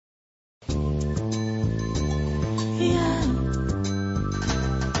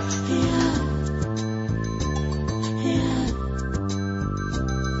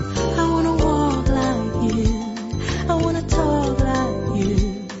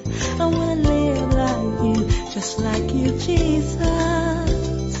just like you, Jesus.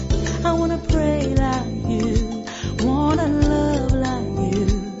 I wanna pray like you, wanna love like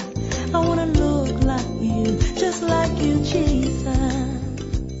you, I wanna look like you, just like you, Jesus.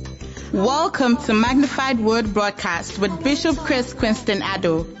 Welcome to Magnified Word Broadcast with Bishop Chris Quinston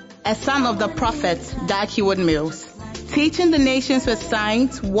Addo, a son of the prophet Dag Heward-Mills. Teaching the nations with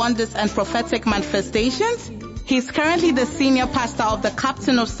signs, wonders, and prophetic manifestations, he is currently the senior pastor of the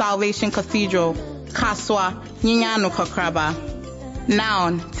Captain of Salvation Cathedral, Kaswa Nyanyano Kokraba.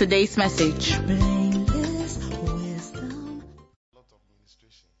 Now, today's message. Lot of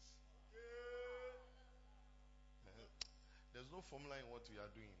ministrations. There's no formula in what we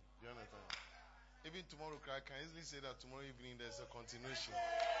are doing. Do you understand? Even tomorrow, I can easily say that tomorrow evening there's a continuation.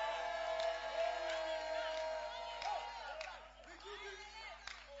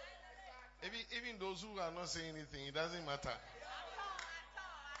 Even those who are not saying anything, it doesn't matter.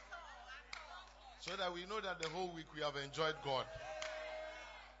 So that we know that the whole week we have enjoyed God.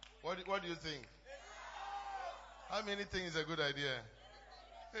 What do you think? How many think is a good idea?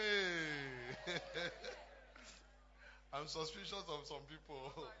 Hey. I'm suspicious of some people.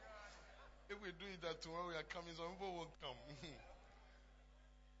 If we do it that tomorrow we are coming, some people won't come.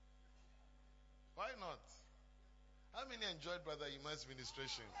 Why not? How many enjoyed Brother Iman's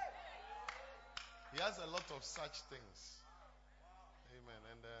ministration? He has a lot of such things. Amen.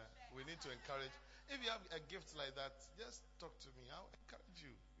 And we need to encourage. If you have a gift like that, just talk to me. I'll encourage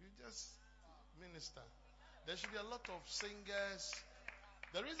you. You just minister. There should be a lot of singers.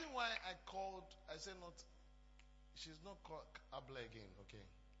 The reason why I said not, she's not called Abla again, okay?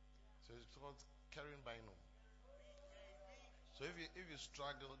 So it's called Karen Bynum. So if you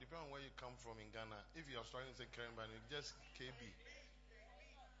struggle, depending on where you come from in Ghana, if you are struggling to say Karen Bynum, just KB.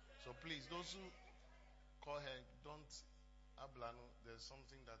 So please, those who call her, don't Ablano. There's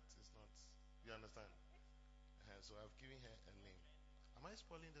something that is not. You understand? So I've given her a name. Am I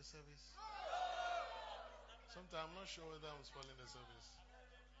spoiling the service? Sometimes I'm not sure whether I'm spoiling the service.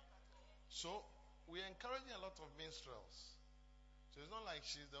 So we're encouraging a lot of minstrels. So it's not like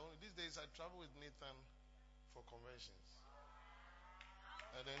she's the only. These days I travel with Nathan for conventions.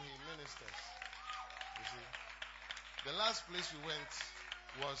 And then he ministers. You see? The last place we went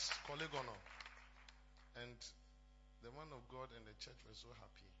was Kolegono. And the man of God and the church were so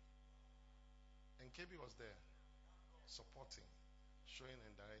happy. And KB was there, supporting, showing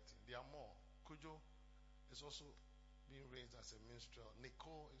and directing. There are more. Kujo is also being raised as a minstrel.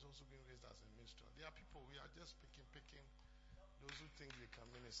 Nicole is also being raised as a minstrel. There are people, we are just picking those who think they can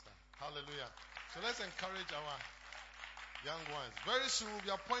minister. Hallelujah. So let's encourage our young ones. Very soon we'll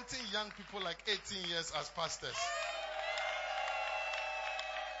be appointing young people like 18 years as pastors.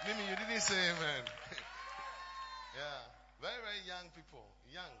 Mimi, you didn't say amen. Yeah. Very, very young people.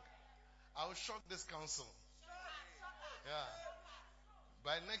 Young. I will shock this council. Yeah.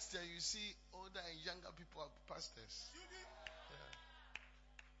 By next year, you see older and younger people are pastors. Yeah.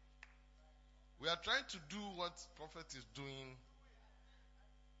 We are trying to do what Prophet is doing.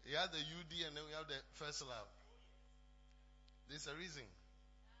 He had the UD and then we have the First Love. There's a reason.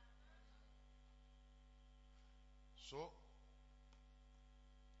 So,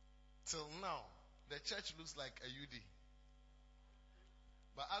 till now, the church looks like a UD.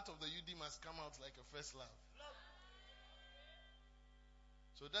 But out of the UD must come out like a First Love.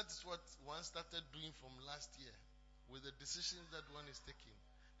 So that is what one started doing from last year with the decisions that one is taking.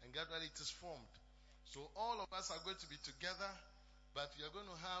 And gradually it is formed. So all of us are going to be together, but we are going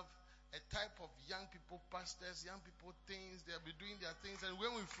to have a type of young people pastors, young people things. They'll be doing their things. And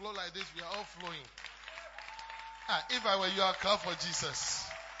when we flow like this, we are all flowing. If I were you, I'll clap for Jesus.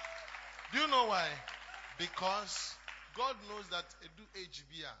 Do you know why? Because God knows that do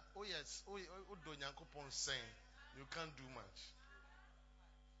HBR. Oh yes, you can't do much.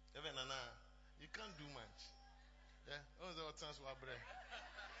 Even you can't do much. Yeah,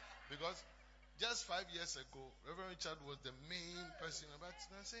 because just 5 years ago, Reverend Richard was the main person. But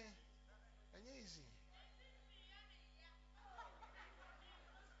I say, easy.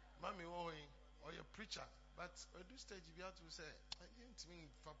 Mommy, or your preacher, but at this stage you have to say, I didn't mean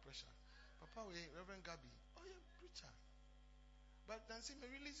for pressure. Papa, Reverend Gabi, oh yeah, preacher. But then see, me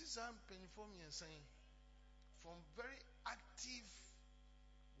releases some penny for me and saying, from very active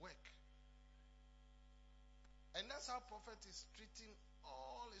work. And that's how Prophet is treating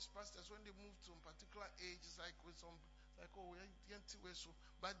all his pastors when they move to a particular age. It's like with some, like, oh, we're so,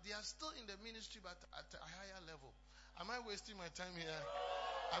 but they are still in the ministry, but at a higher level. Am I wasting my time here?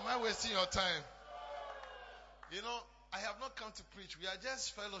 Am I wasting your time? You know, I have not come to preach. We are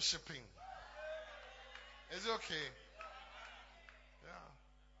just fellowshipping. Is it okay?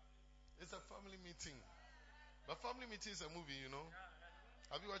 Yeah. It's a family meeting. But Family Meeting is a movie, you know.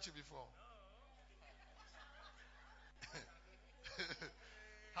 Have you watched it before?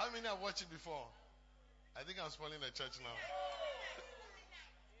 How many have watched it before? I think I'm spoiling the church now.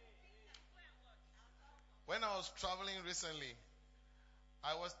 When I was traveling recently,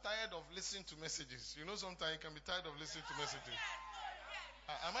 I was tired of listening to messages. You know, sometimes you can be tired of listening to messages.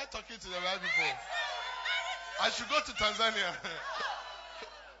 Am I talking to the right people? I should go to Tanzania.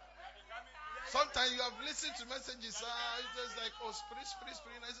 Sometimes you have listened to messages, it's just like, oh, spirit.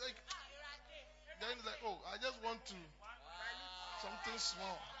 And it's like, then it's like, oh, I just want to something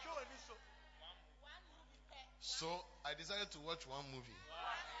small. So I decided to watch one movie.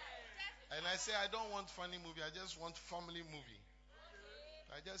 And I say I don't want funny movie, I just want family movie.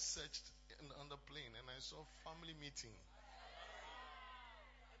 I just searched on the plane and I saw Family Meeting.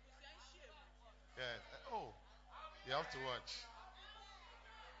 Yeah. Oh, you have to watch.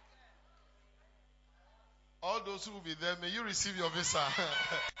 All those who will be there, may you receive your visa.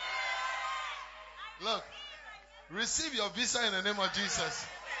 Look, receive your visa in the name of Jesus.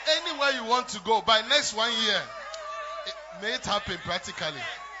 Anywhere you want to go, by next 1 year, may it happen practically.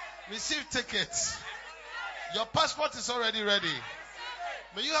 Receive tickets. Your passport is already ready.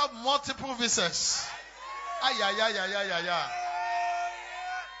 May you have multiple visas.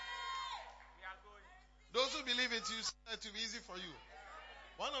 Those who believe it, you say it will be easy for you.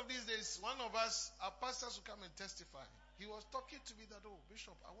 One of these days, one of us, our pastors will come and testify. He was talking to me that, oh,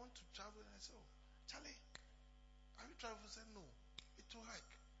 Bishop, I want to travel. And I said, oh, Charlie, have you traveled? He said, no, it too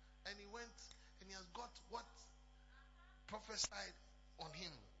hike. And he went and he has got what prophesied on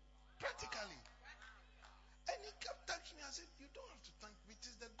him. Practically. And he kept thanking me. I said, you don't have to thank me. It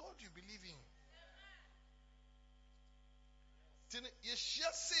is the God you believe in.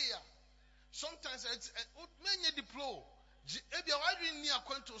 Sometimes it's many diplo.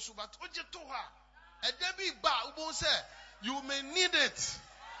 You may need it.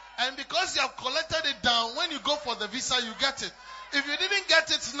 And because you have collected it down, when you go for the visa, you get it. If you didn't get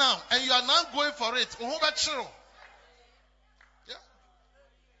it now, and you are now going for it, yeah.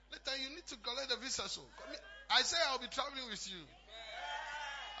 Later you need to collect the visa. So I say I'll be traveling with you.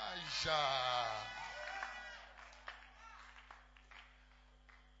 Aisha.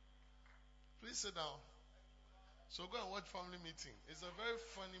 Please sit down. So go and watch Family Meeting. It's a very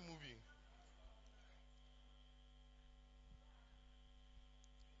funny movie.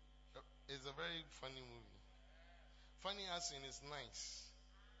 It's a very funny movie. Funny as in it's nice.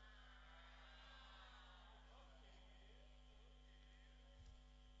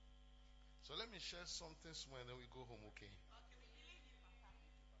 So let me share something small and then we go home, okay?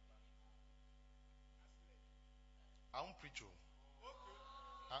 I won't preach.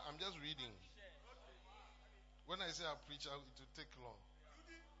 I'm just reading. When I say I preach, it will take long.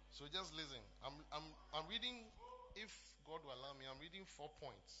 So just listen. I'm reading. If God will allow me, I'm reading 4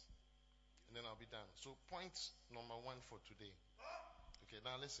 points, and then I'll be done. So point number 1 for today. Okay,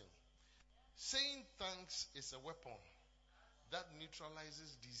 now listen. Saying thanks is a weapon that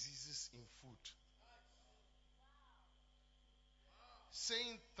neutralizes diseases in food.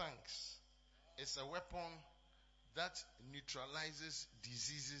 Saying thanks is a weapon that neutralizes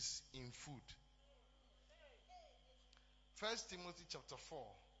diseases in food. 1 Timothy chapter 4,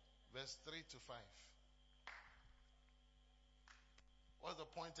 verse 3 to 5. What's the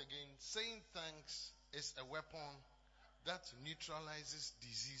point again? Saying thanks is a weapon that neutralizes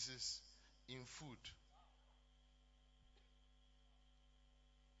diseases in food.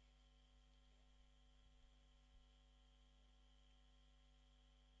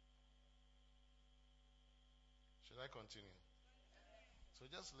 Should I continue? So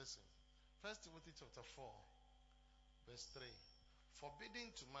just listen. 1 Timothy chapter 4, verse 3. Forbidding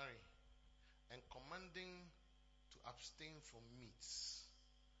to marry and commanding to abstain from meats,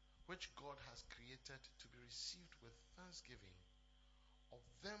 which God has created to be received with thanksgiving of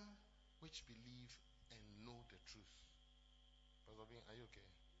them which believe and know the truth. Brother Bin, are you okay?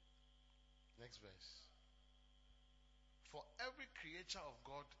 Next verse. For every creature of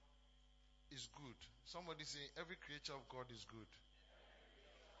God is good. Somebody say, every creature of God is good.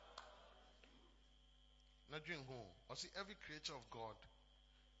 Not doing who? Or see, every creature of God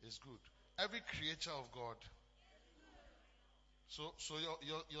is good. Every creature of God. So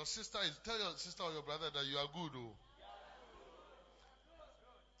your sister is, tell your sister or your brother that you are good. Oh.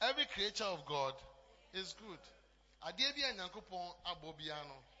 Every creature of God is good. Adebia nyankopon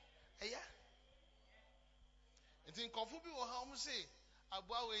abobiano. Eya. Nti nkofu bi wo ha say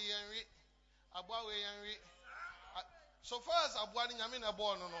aboa we yanwe. Aboa we yanwe. So far as aboa ni nyame na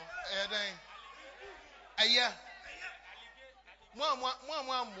bo no no. Den. Eya.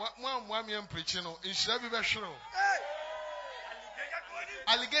 Mwah, me preaching. In Shrabi Bashro.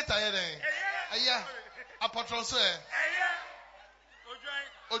 Alligator, yeah. A patron, sir.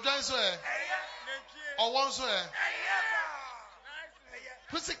 Ojoin, sir. Or one, sir.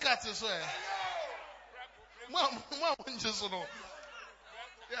 Pussycat, sir. Mom, just know.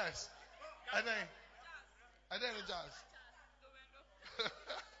 Yes. I didn't just.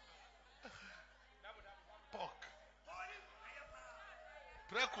 Pork.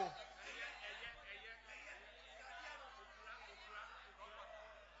 Preco.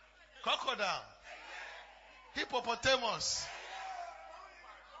 Crocodile. Hippopotamus.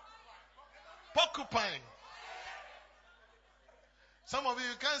 Porcupine. Some of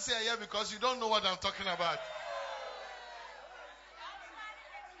you can't say yeah because you don't know what I'm talking about.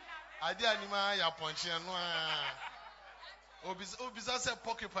 I did anima ya ponchi no. Obisa say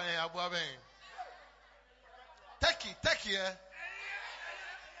porcupine ya buaben. Turkey.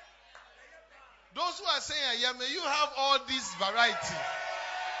 Those who are saying yeah, may you have all this variety.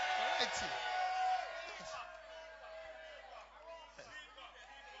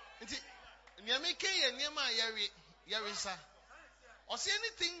 Or say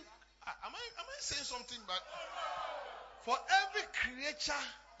anything, am I saying something? But for every creature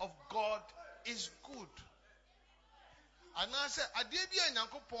of God is good. And I say, Adebia and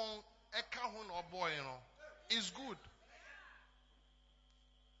Yankopon Ekahun or boy, is good.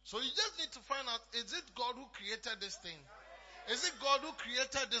 So you just need to find out, is it God who created this thing? Is it God who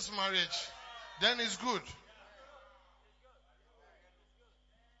created this marriage? Then it's good.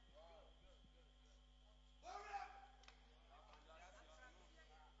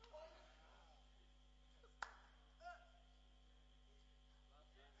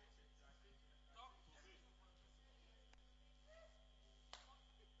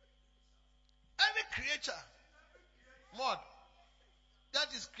 Every creature, mod,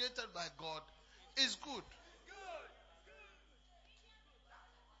 that is created by God is good.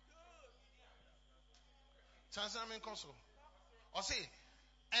 Or say,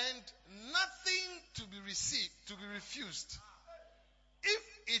 and nothing to be received, to be refused,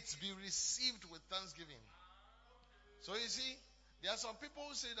 if it be received with thanksgiving. So you see, there are some people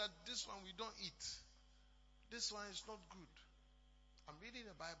who say that this one we don't eat. This one is not good. I'm reading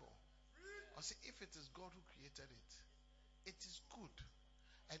the Bible. I say, if it is God who created it, it is good.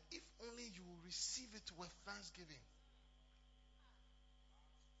 And if only you will receive it with thanksgiving.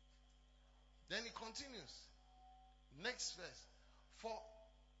 Then he continues. Next verse.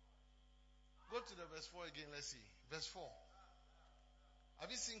 Go to the verse 4 again, let's see. Verse 4.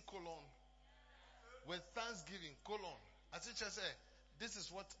 Have you seen colon? With thanksgiving, colon. As teacher said, this is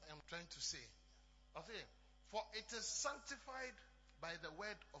what I'm trying to say. Okay. For it is sanctified by the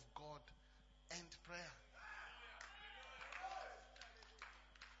word of God and prayer.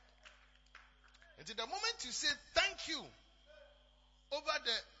 And the moment you say thank you, over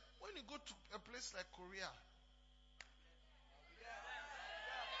there, when you go to a place like Korea,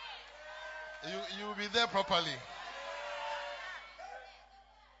 you will be there properly.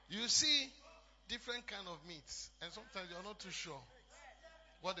 You see different kind of meats, and sometimes you are not too sure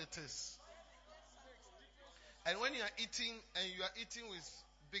what it is. And when you are eating, and you are eating with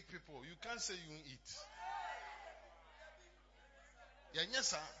big people, you can't say you eat. Yeah, yes,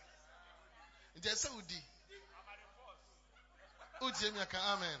 sir. There's Saudi.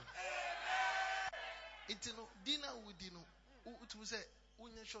 Amen. It's no dinner with dinner. It will say,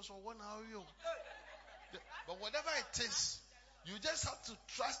 but whatever it is, you just have to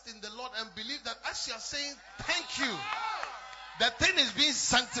trust in the Lord and believe that as you are saying thank you, the thing is being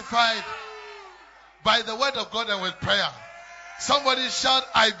sanctified by the word of God and with prayer. Somebody shout,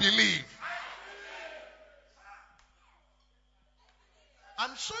 I believe.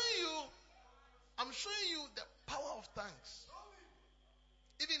 I'm showing you the power of thanks.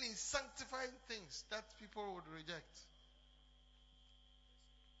 Even in sanctifying things that people would reject.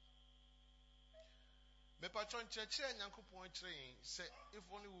 Say, if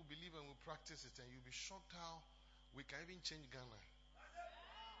only we believe and we practice it, and you'll be shocked how we can even change Ghana.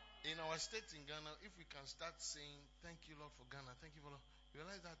 In our state in Ghana, if we can start saying, thank you, Lord, for Ghana, thank you, for Lord, you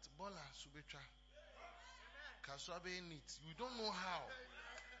realize that Bola Subetra, Kaswabe neat. You don't know how.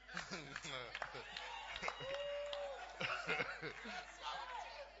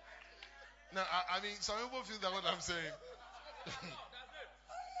 No, I mean, some people feel that what I'm saying.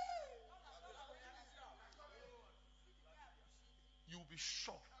 You'll be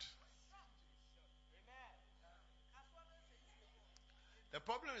shocked. The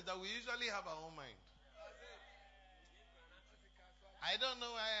problem is that we usually have our own mind. I don't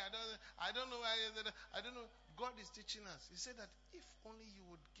know why. I don't know why. I don't know. God is teaching us. He said that if only you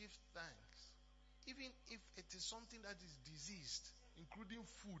would give thanks, even if it is something that is diseased, including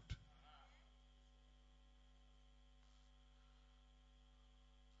food.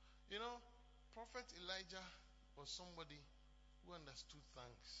 You know, Prophet Elijah was somebody who understood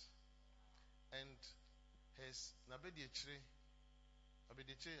thanks. And his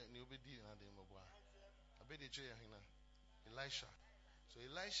Elisha. So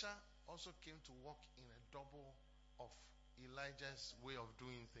Elisha also came to walk in a double of Elijah's way of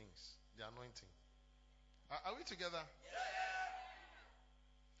doing things, the anointing. Are we together?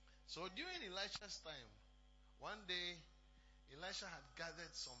 So during Elisha's time, one day Elisha had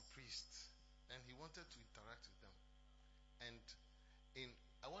gathered some priests and he wanted to interact with them. And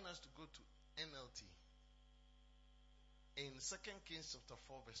I want us to go to NLT. In 2 Kings chapter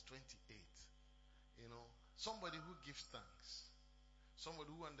 4 verse 28. You know, somebody who gives thanks.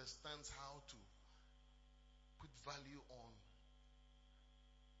 Somebody who understands how to put value on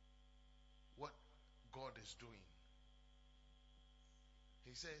what God is doing.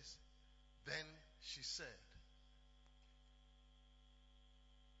 He says, then she said,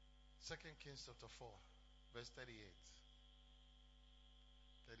 2 Kings chapter 4 verse 38.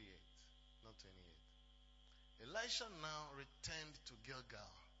 38, not 28. Elisha now returned to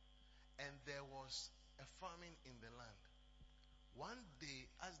Gilgal, and there was a famine in the land. One day,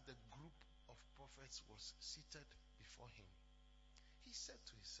 as the group of prophets was seated before him, he said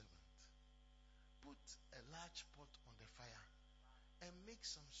to his servant, put a large pot on the fire and make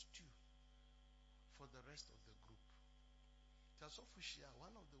some stew for the rest of the group.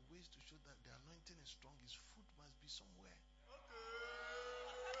 One of the ways to show that the anointing is strong is food must be somewhere.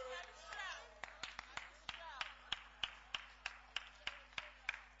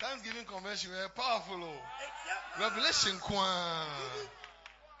 Thanksgiving convention were powerful. Revelation Kwan.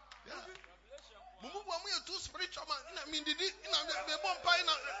 Yeah. Too spiritual man. I mean, did it?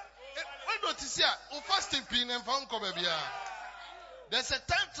 Why don't you see? Fasting pin and found come baby. There's a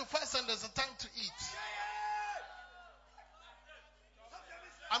time to fast and there's a time to eat.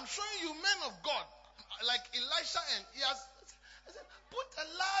 I'm showing you men of God like Elisha, and he has put a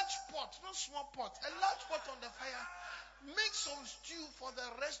large pot, not small pot, a large pot on the fire. Make some stew for the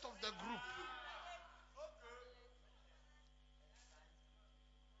rest of the group.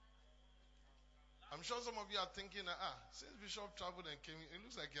 I'm sure some of you are thinking, since Bishop traveled and came, it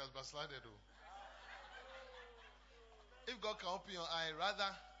looks like he has backslided. If God can open your eye,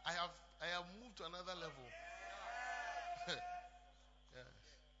 rather, I have moved to another level. Yes.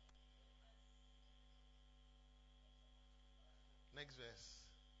 Next verse.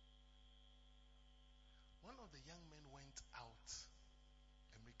 One of the young men went out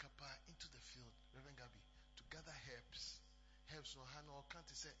and into the field, Reverend Gabi, to gather herbs. Herbs no hano can't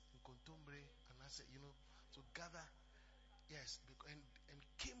say nkontombre, and I said, to gather, yes, and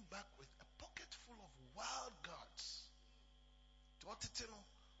came back with a pocket full of wild gourds. To what it no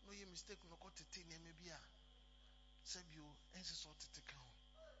you mistake no got it maybe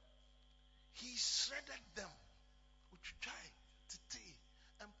he shredded them, which tried to tea,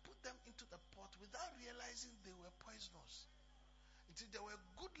 and put them into the pot without realizing they were poisonous. Until there were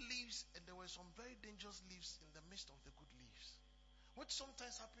good leaves and there were some very dangerous leaves in the midst of the good leaves. Which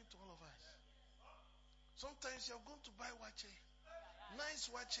sometimes happen to all of us. Sometimes you're going to buy wache, nice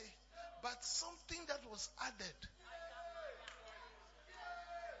wache, but something that was added.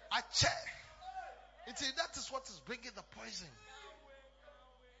 Ache. That is what is bringing the poison.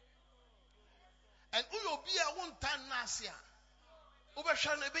 And uyobia won't turn nasia.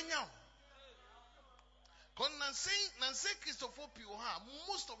 Ubashana benyao.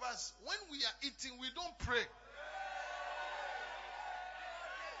 Most of us, when we are eating, we don't pray.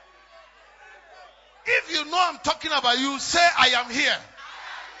 If you know I'm talking about you, say I am here. Yes.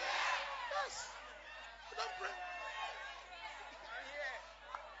 You don't pray.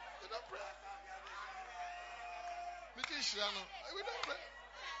 You don't pray. We don't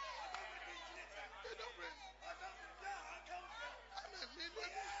pray. We don't pray.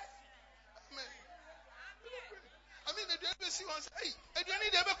 Amen. I mean, the ever see one say, hey, I don't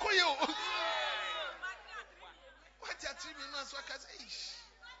need ever call you. What are 3 months? What can say?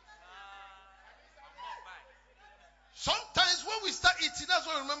 Sometimes when we start eating, that's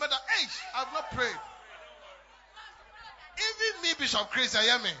when we remember that, hey, I've not prayed. Even me, Bishop Chris, I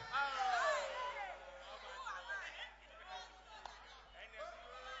am.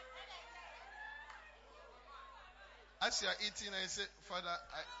 As you are eating, I say, Father,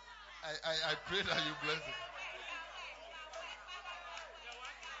 I pray that you bless it.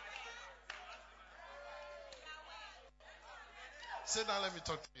 Sit down, let me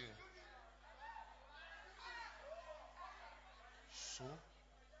talk to you.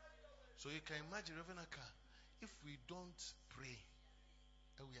 So you can imagine, Reverend Aka, if we don't pray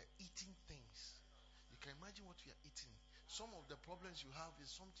and we are eating things, you can imagine what we are eating. Some of the problems you have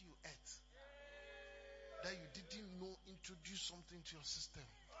is something you ate that you didn't know introduced something to your system.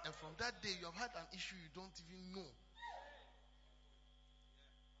 And from that day, you have had an issue you don't even know.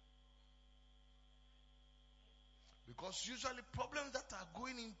 Because usually problems that are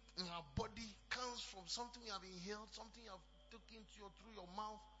going in our body comes from something you have inhaled, something you have taken through your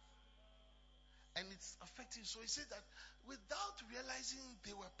mouth. And it's affecting. So he said that without realizing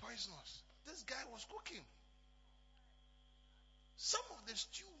they were poisonous, this guy was cooking. Some of the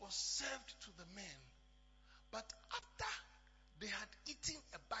stew was served to the men. But after they had eaten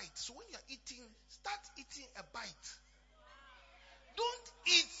a bite. So when you're eating, start eating a bite. Don't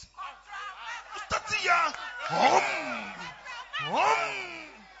eat.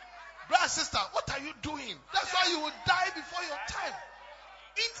 Brother, sister, what are you doing? That's why you will die before your time.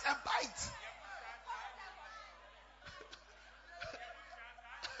 Eat a bite.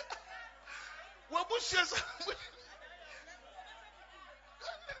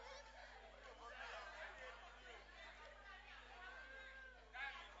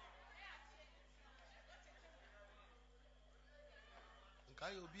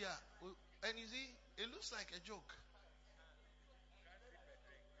 And you see, it looks like a joke.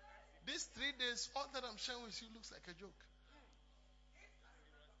 These 3 days, all that I'm sharing with you looks like a joke.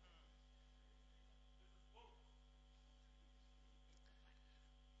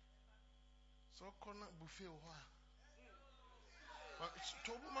 So, corner buffet or what?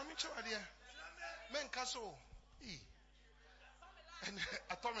 Mami Chawadia, men castle, and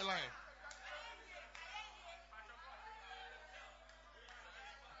I told me line.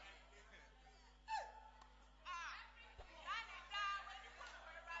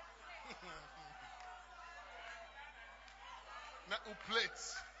 Na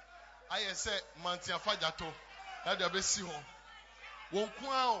plates. I say Mantia Fajato. That the best see home. Won't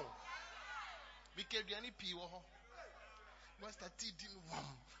wow. Because you any pee wo. What's that tea din wham.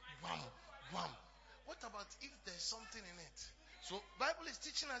 What about if there's something in it? So Bible is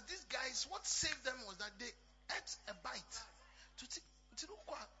teaching us these guys, what saved them was that they ate a bite. To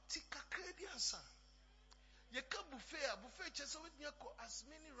look at tika crediansa. You can buffet chesa with as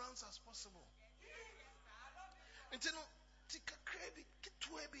many rounds as possible. And you know, tika credi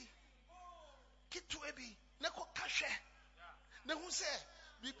kitwebi neko kashe. Then who say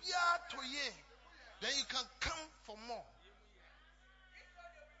bibia toye, then you can come for more.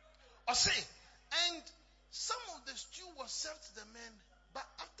 Or say, and some of the stew was served to the men, but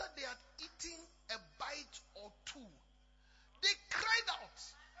after they had eaten a bite or two, they cried out.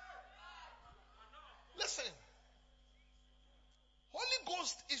 Listen, Holy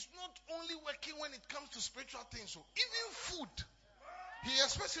Ghost is not only working when it comes to spiritual things. So even food, He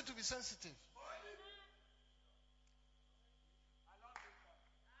expects you to be sensitive.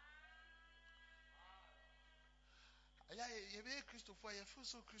 Christopher, you feel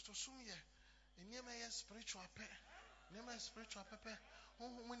so Christosum ye. And near my spiritual pet. Near my spiritual pepper.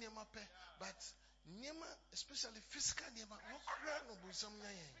 But near especially physical near my no bosom.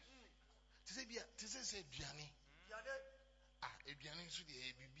 To say Biani. Biani should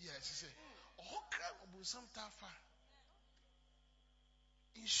be a say. Oh, crap of bosom tafa.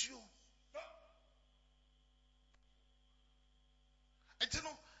 Issue. And you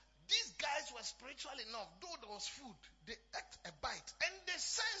know, these guys were spiritual enough, though there was food, they ate a bite, and they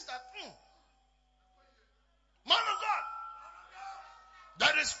sensed that, man of God,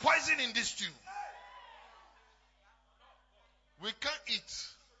 there is poison in this stew. We can't eat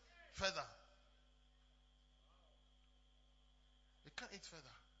further. We can't eat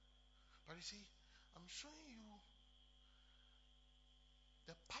further. But you see, I'm showing you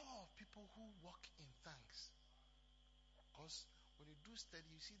the power of people who walk in thanks. Because when you do study,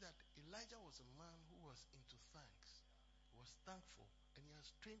 you see that Elijah was a man who was into thanks. He was thankful. And he has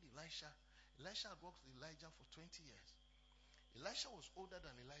trained Elisha. Elisha had worked with Elijah for 20 years. Elisha was older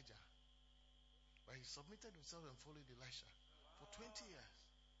than Elijah. But he submitted himself and followed Elisha for 20 years.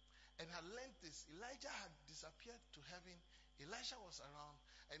 And had learned this. Elijah had disappeared to heaven. Elisha was around.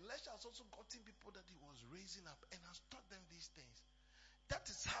 And Elisha has also gotten people that he was raising up and has taught them these things. That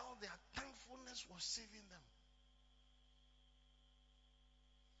is how their thankfulness was saving them.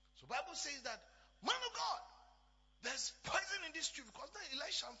 So Bible says that, man of God, there's poison in this tree, because then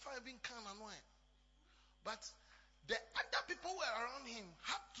Elisha and fire being kind of annoying. But the other people who were around him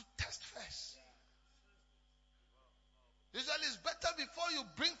had to test first. Usually it's better before you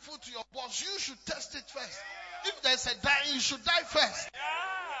bring food to your boss, you should test it first. If there's a dying, you should die first.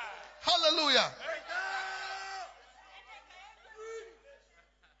 Hallelujah.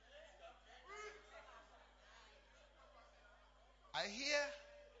 I hear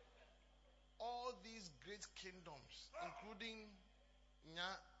all these great kingdoms, including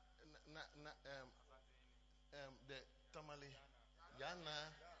the Tamale, Yana,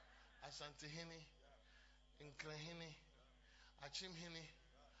 Asantehini, Nkrehini, Achimhini,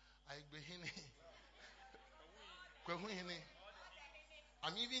 Aigbehini, Kwehuhini.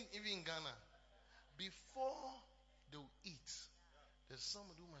 I'm even in Ghana. Before they will eat, there's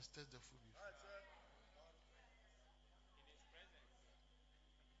somebody who must taste the food before.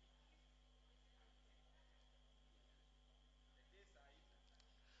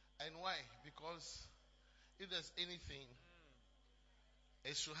 And why? Because if there's anything,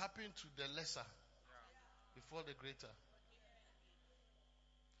 it should happen to the lesser before the greater.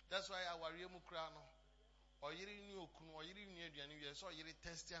 That's why our Yemukrano or Yiri New Kunu or Yiri New Dianu, so Yiri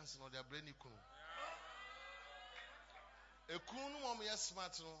Testians or their brainy Kunu. A Kunu mom yes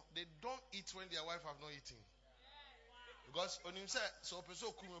smart, they don't eat when their wife have not eaten. Because when you say so person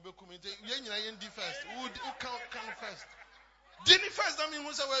Kunu be Kunu, you first. Who count first? Dini first, I mean,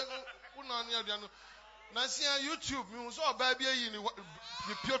 who say, well, Nancy YouTube, me was all baby in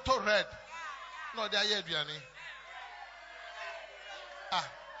the Pioto red. No, they are here, Diani.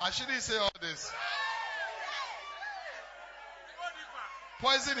 I shouldn't say all this.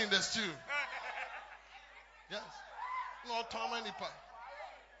 Poison in the stew. Yes. No, Tom and Nipa.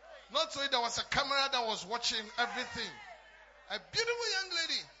 Not so there was a camera that was watching everything. A beautiful young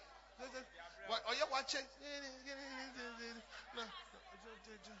lady. What are you watching?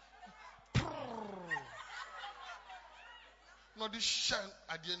 No, this shine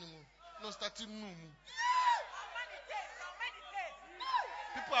at the enemy. No, starting new.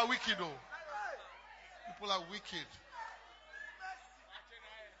 People are wicked, though. People are wicked.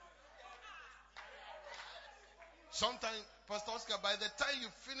 Sometimes, Pastor Oscar, by the time you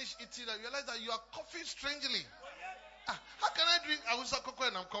finish eating, I realize that you are coughing strangely. How can I drink Awusa Cocoa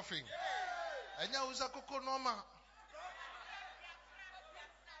and I'm coughing? And Awusa Cocoa normal.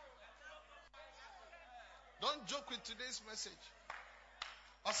 Don't joke with today's message.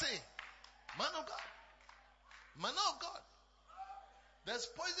 I say, man of God, there's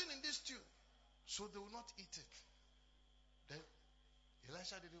poison in this stew, so they will not eat it. Then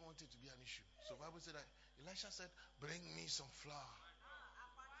Elisha didn't want it to be an issue. So the Bible said that Elisha said, bring me some flour.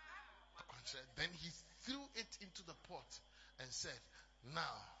 Then he threw it into the pot and said,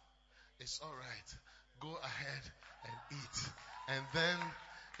 now it's all right. Go ahead and eat. And then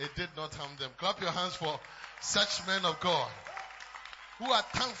it did not harm them. Clap your hands for such men of God who are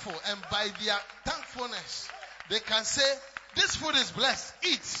thankful, and by their thankfulness they can say, this food is blessed,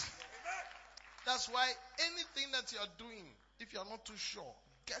 eat. That's why anything that you are doing, if you are not too sure,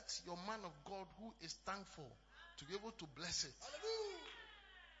 get your man of God who is thankful to be able to bless it.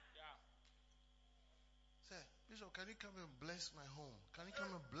 Say, Bishop, can you come and bless my home? Can you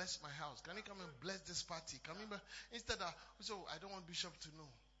come and bless my house? Can you come and bless this party? Can you instead of, so I don't want Bishop to know.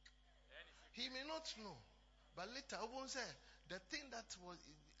 He may not know, but later I won't say the thing that was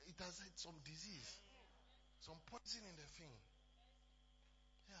it has had some disease, some poison in the thing.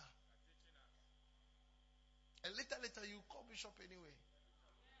 Yeah. And later you call Bishop anyway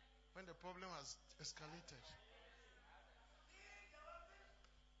when the problem has escalated.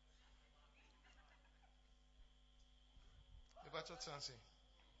 And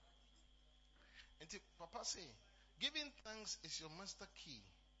Papa say, giving thanks is your master key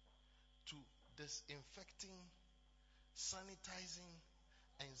to disinfecting, sanitizing,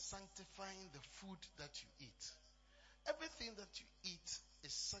 and sanctifying the food that you eat. Everything that you eat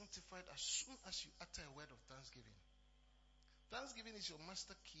is sanctified as soon as you utter a word of thanksgiving. Thanksgiving is your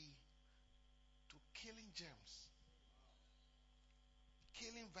master key to killing germs,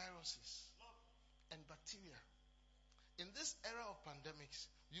 killing viruses and bacteria. In this era of pandemics,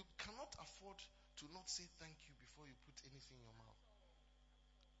 you cannot afford to not say thank you before you put anything in your mouth.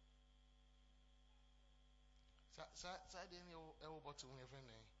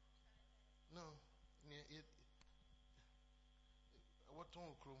 No.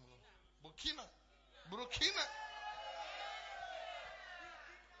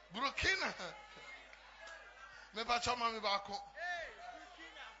 Burkina. Me ba chama me ba ko.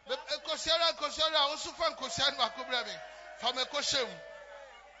 Kosiara osu fan kosiara ba ko bra me. Fa me ko shem.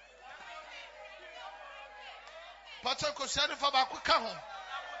 Pacha kosiara fa ba ko ka ho.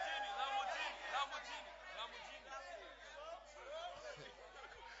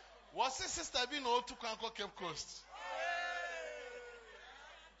 Was his sister being all to Kanko Cape Coast?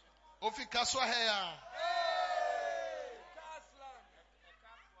 Ofi Kaswa Hea.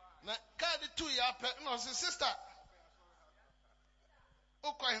 Na kadi 2 year pet no sister.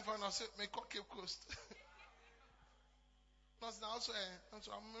 O kwa in front of me Cape Coast. Plus, now also, I'm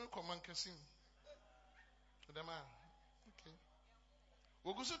going to come and kiss him. The man. Okay.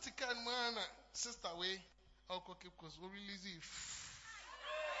 We'll go to Tikan man, sister way. I'll cook it because we'll release it.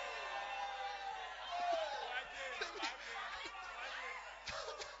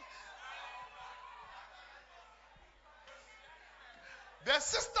 The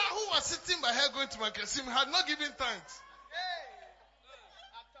sister who was sitting by her going to Makasim had not given thanks.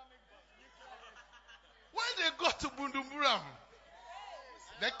 When they got to Bundumburam,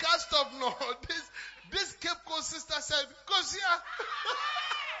 the car stopped. No, this Cape Coast sister said, "Cause here."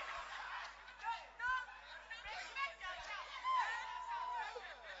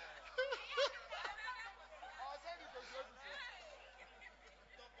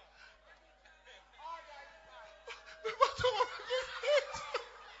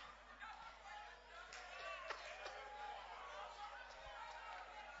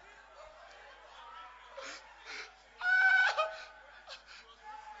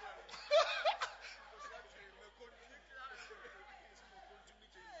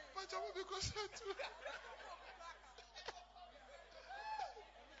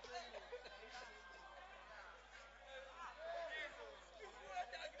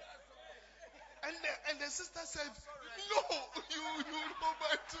 And the sister said, "No, you don't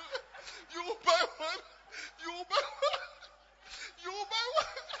buy two. You will buy one. You will buy one. You will buy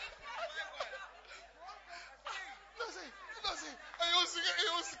one." No, say.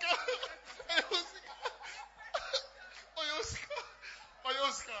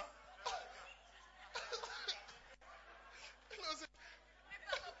 Oyoska. No, say.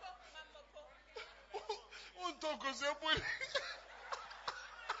 One talk was your boy.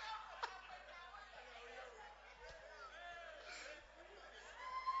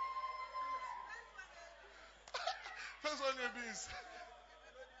 First one, your beans.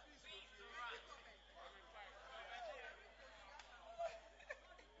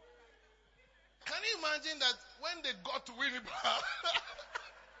 Can you imagine that when they got to Winnipeg,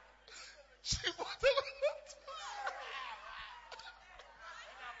 she bought a lot.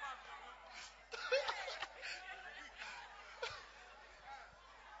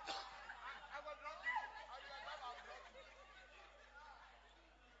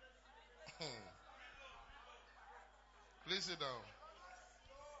 Please sit down.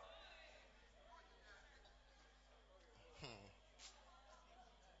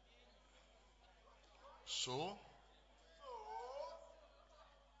 So,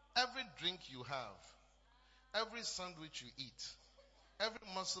 every drink you have, every sandwich you eat, every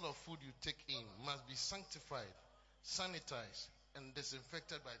morsel of food you take in must be sanctified, sanitized, and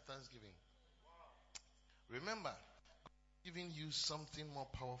disinfected by Thanksgiving. Remember, giving you something more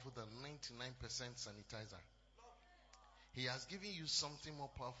powerful than 99% sanitizer. He has given you something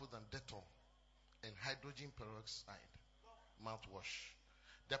more powerful than Dettol and hydrogen peroxide mouthwash.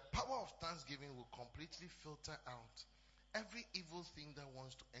 The power of Thanksgiving will completely filter out every evil thing that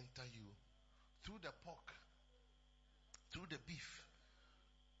wants to enter you through the pork, through the beef,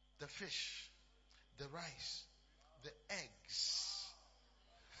 the fish, the rice, the eggs,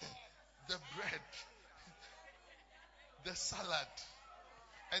 the bread, the salad,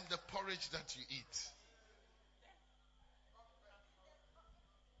 and the porridge that you eat.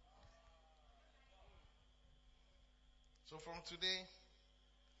 So from today,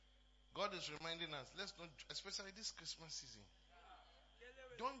 God is reminding us, let's not, especially this Christmas season,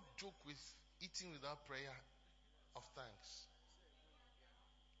 don't joke with eating without prayer of thanks.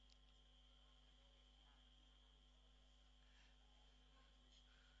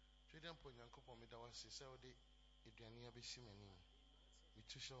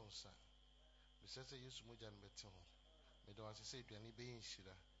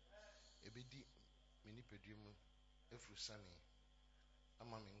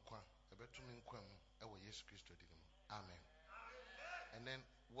 Amen. And then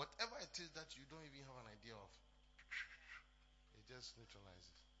whatever it is that you don't even have an idea of, it just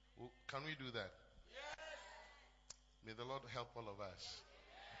neutralizes. Can we do that? Yes. May the Lord help all of us.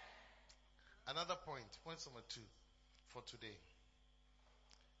 Another point number 2 for today.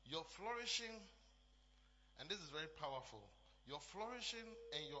 Your flourishing, and this is very powerful, your flourishing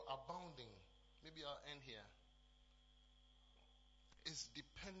and your abounding, maybe I'll end here, is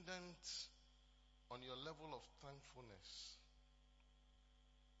dependent on your level of thankfulness.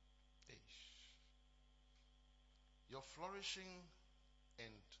 Your flourishing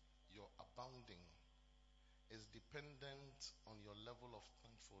and your abounding is dependent on your level of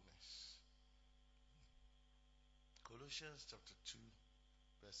thankfulness. Colossians chapter 2,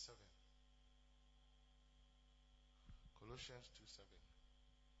 verse 7. Colossians 2:7.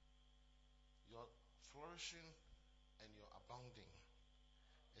 Your flourishing and your abounding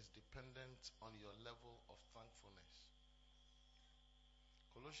is dependent on your level of thankfulness.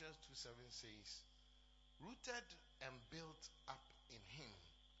 Colossians 2:7 says, rooted and built up in him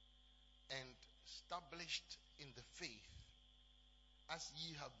and established in the faith, as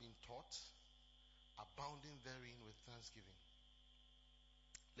ye have been taught, abounding therein with thanksgiving.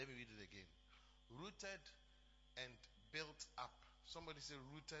 Let me read it again. Rooted and built up. Somebody say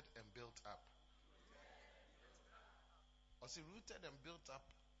rooted and built up. Or say rooted and built up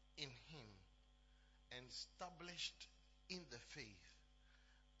in him and established in the faith,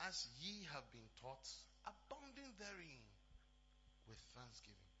 as ye have been taught, abounding therein with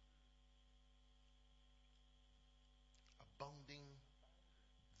thanksgiving. Abounding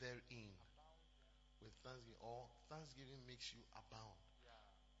therein with thanksgiving. Or thanksgiving makes you abound.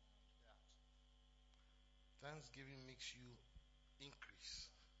 Thanksgiving makes you increase.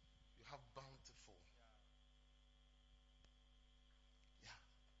 You have bountiful. Yeah.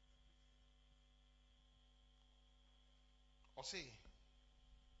 Or say,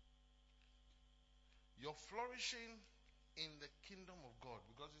 you're flourishing in the kingdom of God.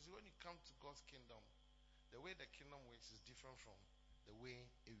 Because you see, when you come to God's kingdom, the way the kingdom works is different from the way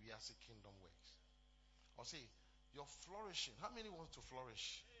a Wiyasi kingdom works. Or say, you're flourishing. How many want to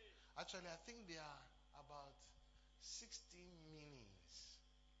flourish? Actually, I think there are about 16 meanings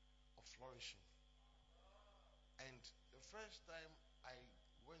of flourishing. And the first time I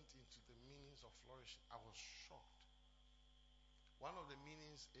went into the meanings of flourishing, I was shocked. One of the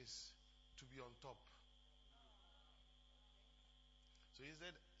meanings is to be on top. So he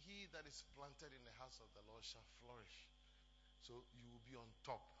said, he that is planted in the house of the Lord shall flourish. So you will be on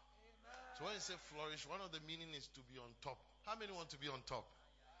top. Amen. So when you say flourish, one of the meaning is to be on top. How many want to be on top?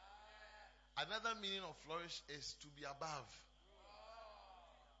 Another meaning of flourish is to be above.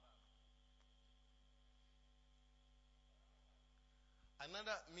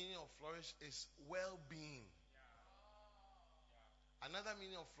 Another meaning of flourish is well-being. Another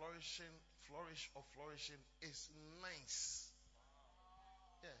meaning of flourishing is nice.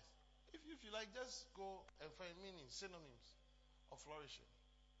 Yes. If you like, just go and find meanings, synonyms of flourishing.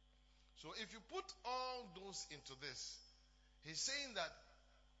 So if you put all those into this, he's saying that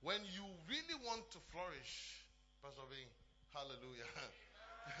when you really want to flourish, Pastor B, hallelujah.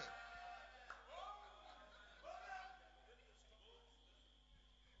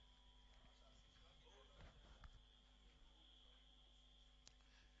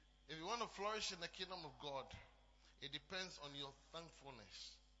 If you want to flourish in the kingdom of God, it depends on your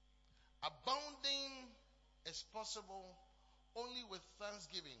thankfulness. Abounding is possible only with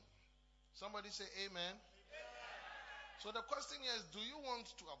thanksgiving. Somebody say amen. So the question is, do you want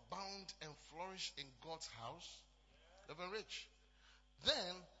to abound and flourish in God's house? Reverend Rich.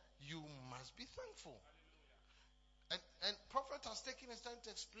 Then you must be thankful. And Prophet has taken his time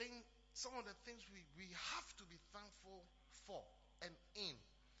to explain some of the things we have to be thankful for and in.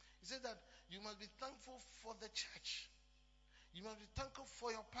 He said that you must be thankful for the church. You must be thankful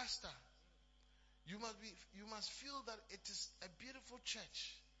for your pastor. You must feel that it is a beautiful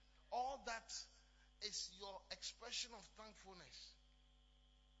church. All that is your expression of thankfulness.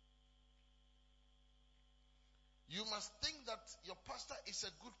 You must think that your pastor is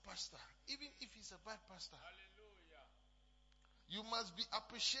a good pastor, even if he's a bad pastor. Hallelujah. You must be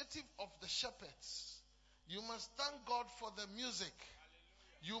appreciative of the shepherds. You must thank God for the music.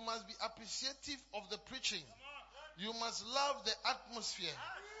 Hallelujah. You must be appreciative of the preaching. You must love the atmosphere.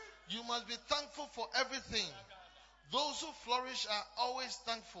 You must be thankful for everything. Those who flourish are always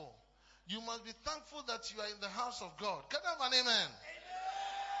thankful. You must be thankful that you are in the house of God. Can I have an amen?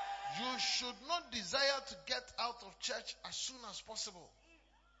 You should not desire to get out of church as soon as possible.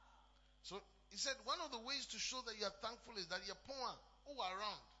 So he said one of the ways to show that you are thankful is that you're poor who are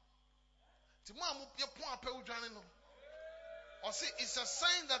around. Or say it's a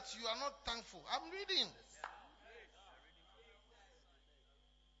sign that you are not thankful. I'm reading.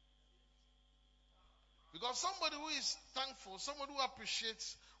 Because somebody who is thankful, somebody who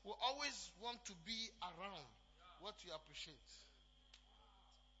appreciates, will always want to be around what you appreciate.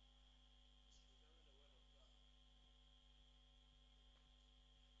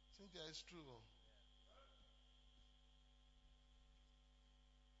 Cynthia, it's true.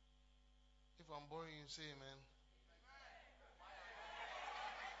 If I'm boring you, say amen.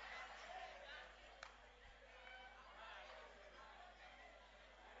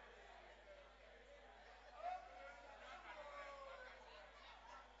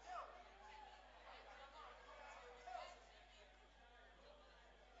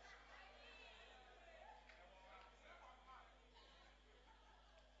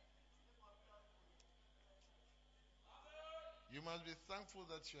 You must be thankful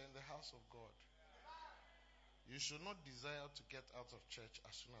that you are in the house of God. You should not desire to get out of church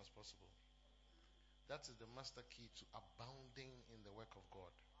as soon as possible. That is the master key to abounding in the work of God.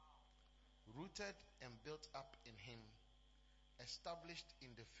 Rooted and built up in Him, established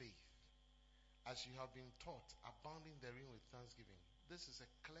in the faith, as you have been taught, abounding therein with thanksgiving. This is a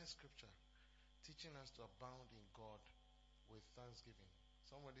clear scripture teaching us to abound in God with thanksgiving.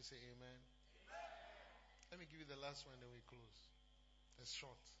 Somebody say amen. Amen. Let me give you the last one, then we close. It's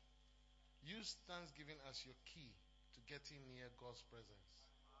short. Use thanksgiving as your key to getting near God's presence.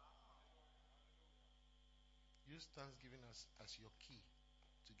 Use thanksgiving as your key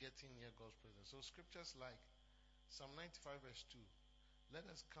to getting near God's presence. So scriptures like Psalm 95 verse 2. Let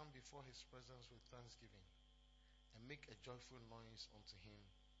us come before His presence with thanksgiving and make a joyful noise unto Him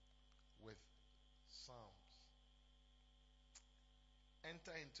with psalms.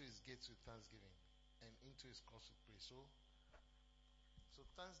 Enter into His gates with thanksgiving and into His courts with praise. So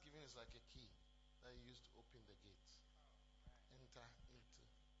thanksgiving is like a key that you use to open the gates. Enter into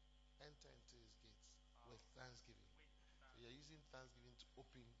His gates with thanksgiving. So you're using thanksgiving to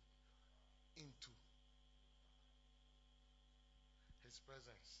open into His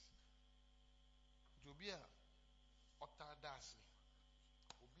presence. Jobia otadasi.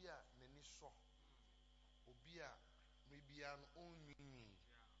 Obia neniso. Obia mribian onwini.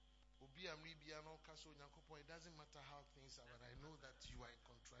 Obia mribian onkaso nyankopon. It doesn't matter how things are, but I know that you are in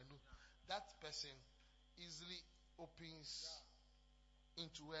control. I know that person easily opens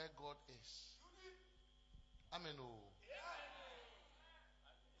into where God is. Amen.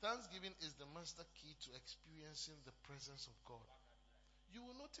 Thanksgiving is the master key to experiencing the presence of God. You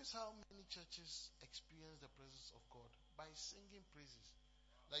will notice how many churches experience the presence of God by singing praises.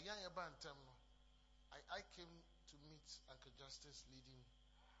 Like Yanyaba and Temno, I came to meet Uncle Justice leading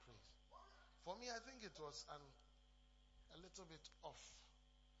praise. For me, I think it was a little bit off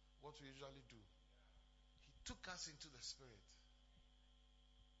what we usually do. He took us into the spirit.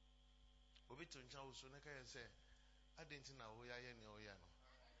 Obi Tuncha Usoneka say, I didn't know who I am.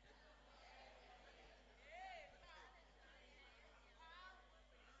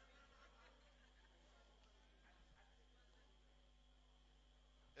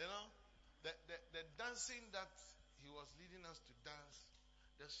 You know, the dancing that he was leading us to dance,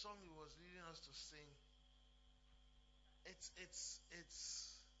 the song he was leading us to sing, it's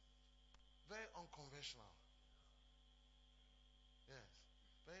very unconventional. Yes,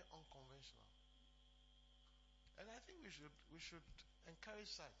 very unconventional. And I think we should encourage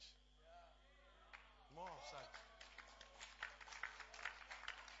such. More of such.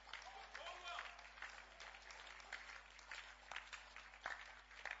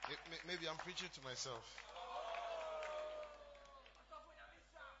 Maybe I'm preaching to myself.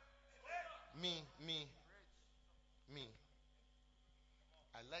 Me.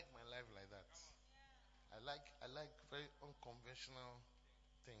 I like my life like that. I like very unconventional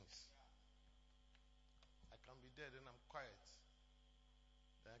things. I can be there, then I'm quiet.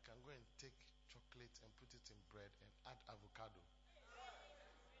 Then I can go and take chocolate and put it in bread and add avocado.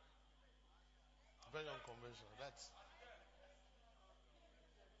 Very unconventional. That's.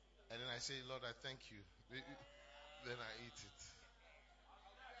 And then I say, Lord, I thank you. Then I eat it.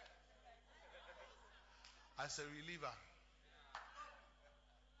 As a reliever.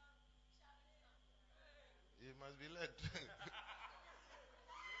 You must be led.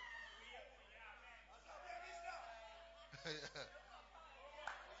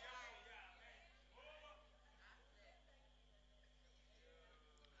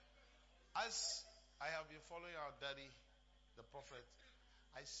 As I have been following our daddy, the prophet,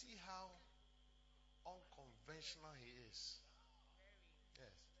 I see how unconventional he is.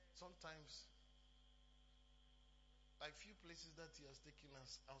 Yes. Sometimes, like few places that he has taken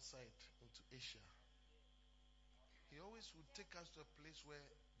us outside into Asia, he always would take us to a place where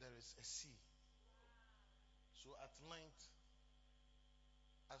there is a sea. So at night,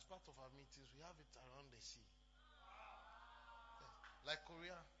 as part of our meetings, we have it around the sea. Yes. Like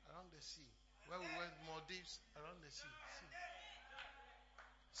Korea, around the sea. Where we went, Maldives, around the sea.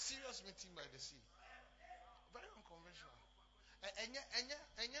 Serious meeting by the sea. Very unconventional. And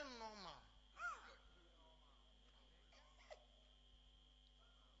normal.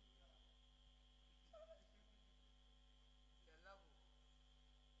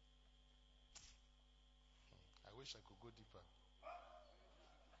 I wish I could go deeper.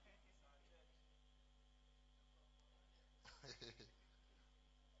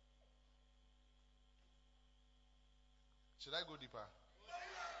 Should I go deeper?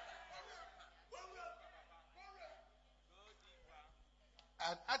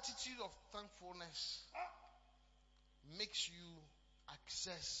 An attitude of thankfulness makes you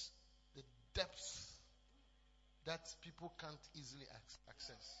access the depths that people can't easily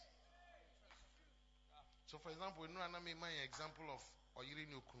access. So, for example, you know, I made my example of Oyiri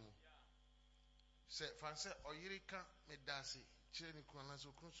Nukunu. Say, if I say Oyiri can't medasi,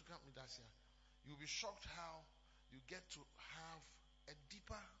 you'll be shocked how you get to have a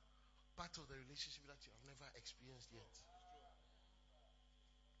deeper part of the relationship that you have never experienced yet.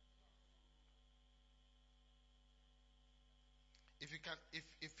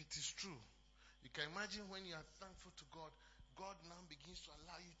 If it is true, you can imagine when you are thankful to God, God now begins to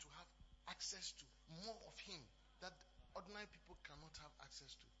allow you to have access to more of Him that ordinary people cannot have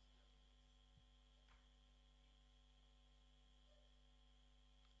access to.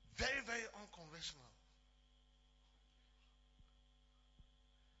 Very, very unconventional.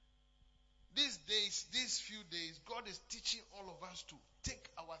 These few days, God is teaching all of us to take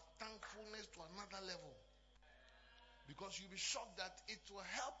our thankfulness to another level. Because you'll be shocked that it will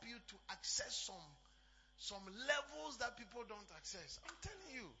help you to access some levels that people don't access. I'm telling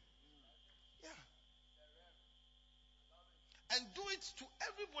you. Yeah. And do it to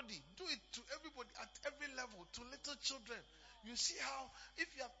everybody. Do it to everybody at every level, to little children. You see how, if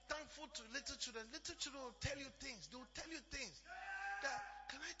you are thankful to little children will tell you things. They will tell you things. That,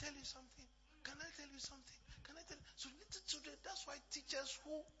 can I tell you something? Can I tell you something? Can I tell you? So little children, that's why teachers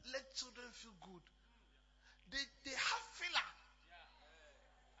who let children feel good, they have filler.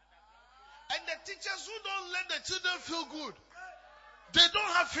 And the teachers who don't let the children feel good, they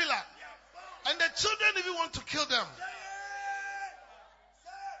don't have filler. And the children even want to kill them.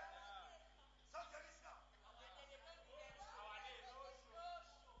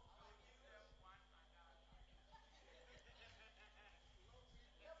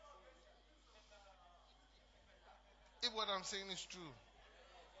 If what I'm saying is true,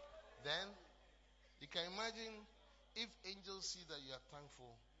 then you can imagine if angels see that you are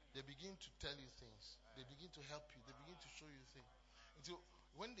thankful, they begin to tell you things. They begin to help you. They begin to show you things. And so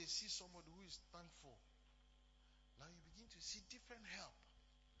when they see somebody who is thankful, now you begin to see different help.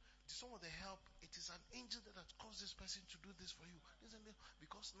 Some of the help, it is an angel that has caused this person to do this for you.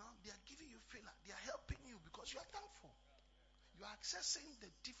 Because now they are giving you favor. They are helping you because you are thankful. You are accessing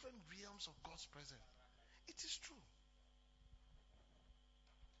the different realms of God's presence. It is true.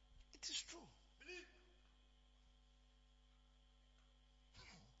 It is true.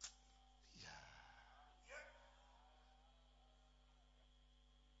 Yeah.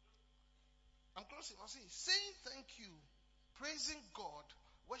 I'm closing. I'm saying thank you, praising God,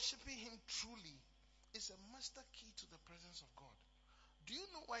 worshiping Him truly is a master key to the presence of God. Do you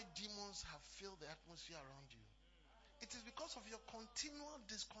know why demons have filled the atmosphere around you? It is because of your continual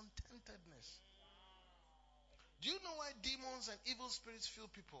discontentedness. Do you know why demons and evil spirits fill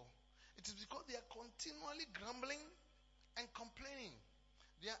people? It is because they are continually grumbling and complaining.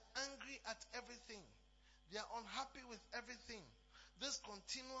 They are angry at everything. They are unhappy with everything. This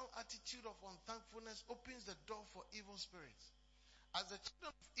continual attitude of unthankfulness opens the door for evil spirits. As the children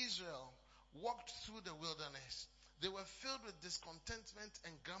of Israel walked through the wilderness, they were filled with discontentment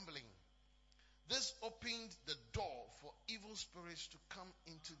and grumbling. This opened the door for evil spirits to come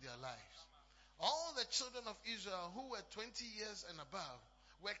into their lives. All the children of Israel who were 20 years and above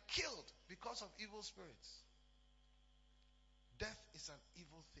were killed because of evil spirits. Death is an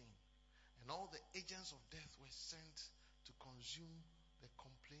evil thing. And all the agents of death were sent to consume the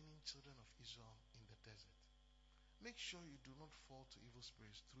complaining children of Israel in the desert. Make sure you do not fall to evil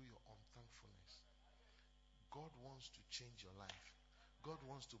spirits through your unthankfulness. God wants to change your life. God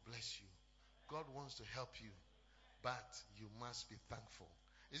wants to bless you. God wants to help you. But you must be thankful.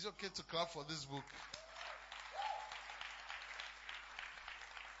 Is it okay to clap for this book?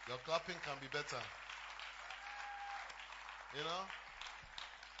 Your clapping can be better. You know?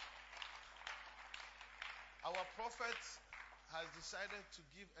 Our prophet has decided to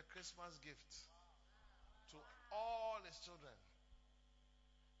give a Christmas gift to all his children.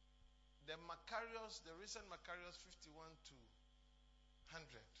 The Macarius, the recent Macarius 51 to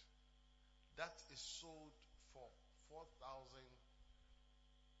 100, that is sold for 4,500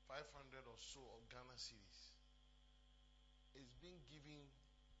 or so of Ghana cedis. It's being given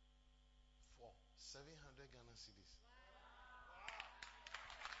for 700 Ghana cedis.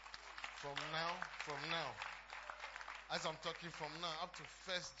 From now, as I'm talking from now up to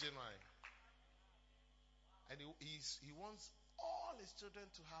 1st January. And he wants all his children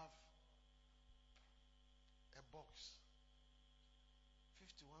to have a box.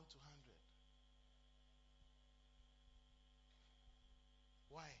 51 to 100.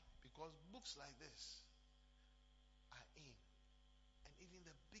 Why? Because books like this are in. And even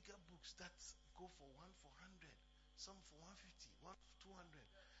the bigger books that go for 1 for 100, some for 150, 200.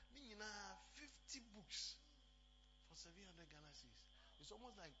 50 books for 700 Ghana cedis. It's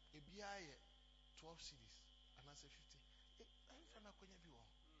almost like a BI 12 cedis, and I say 50.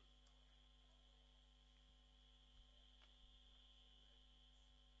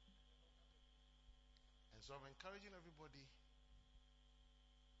 And so I'm encouraging everybody,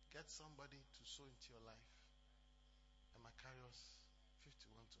 get somebody to sow into your life. And Macarius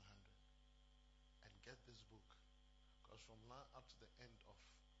 51 to 100. And get this book. Because from now up to the end of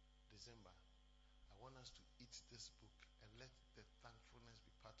December, I want us to eat this book and let the thankfulness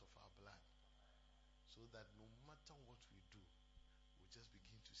be part of our blood. So that no matter what we do, we just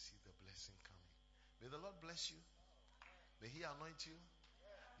begin to see the blessing coming. May the Lord bless you. May He anoint you.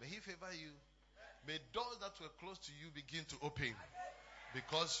 May He favor you. May doors that were closed to you begin to open.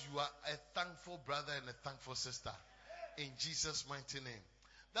 Because you are a thankful brother and a thankful sister. In Jesus' mighty name.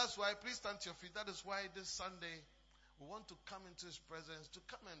 That's why, please stand to your feet. That is why this Sunday, we want to come into His presence, to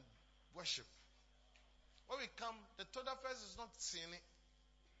come and worship. When we come, the total first is not seeing it.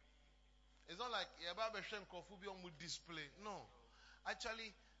 It's not like display. No.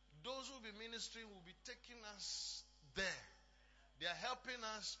 Actually, those who will be ministering will be taking us there. They are helping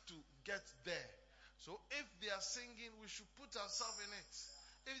us to get there. So if they are singing, we should put ourselves in it.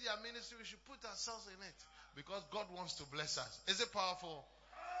 If they are ministering, we should put ourselves in it. Because God wants to bless us. Is it powerful?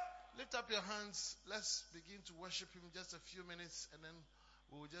 Lift up your hands. Let's begin to worship Him just a few minutes, and then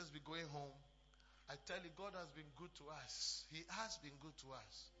we will just be going home. I tell you, God has been good to us. He has been good to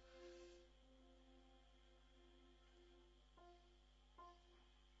us.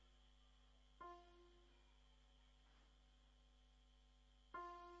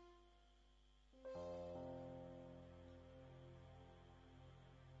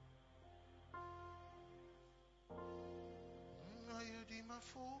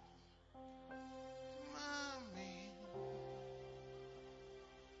 Mami,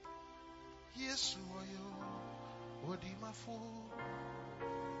 Yesu ayo, odimafu,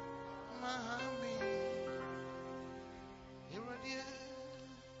 mami, iradie,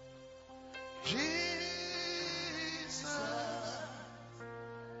 Jesus,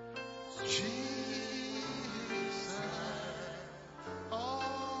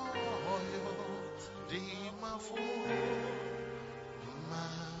 oh yo, dimafu.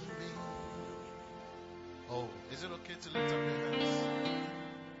 Oh, is it okay to lift up your hands?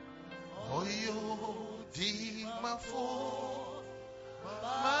 Oh, yo, di mafo,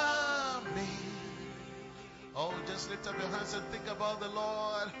 mami. Oh, just lift up your hands and think about the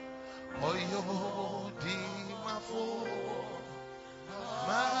Lord. Oh, yo, di mafo,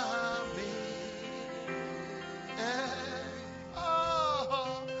 mami.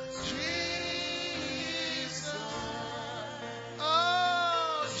 Oh, Jesus.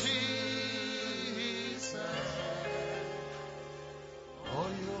 Oh, Jesus. Oh,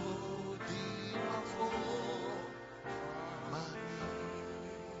 you dear for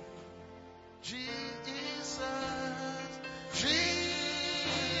Jesus,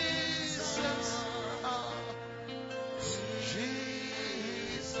 Jesus, oh,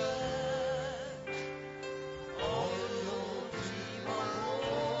 Jesus. Oh, you dear.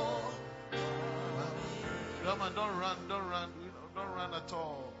 Come on, don't run, don't run at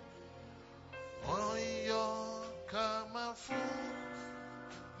all. Oh, you come for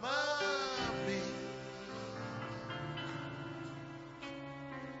Mami,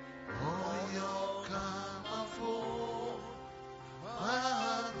 oh, yo, come for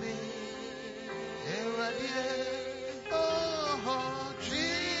Mami, irradiate, oh,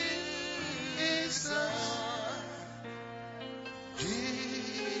 Jesus,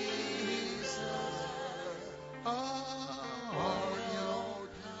 Jesus, oh, yo,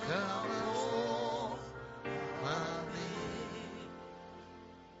 come for Mami.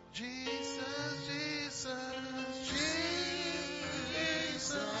 Jesus, Jesus,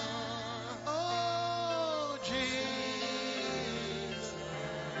 Jesus, oh Jesus,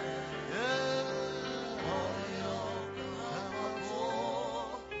 yeah, oh yo,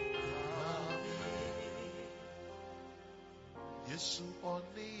 Yesu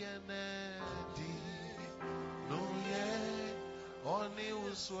oni enedi, no ye, oni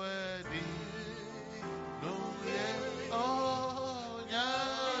uswedi, no ye, oh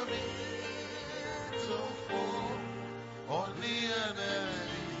nyami. Only an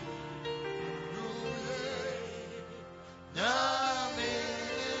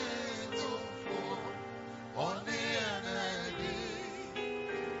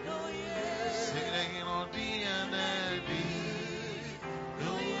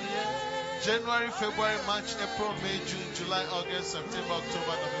January, February, March, April, May, June, July, August, September,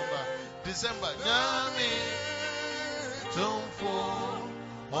 October, November, December. Nyami,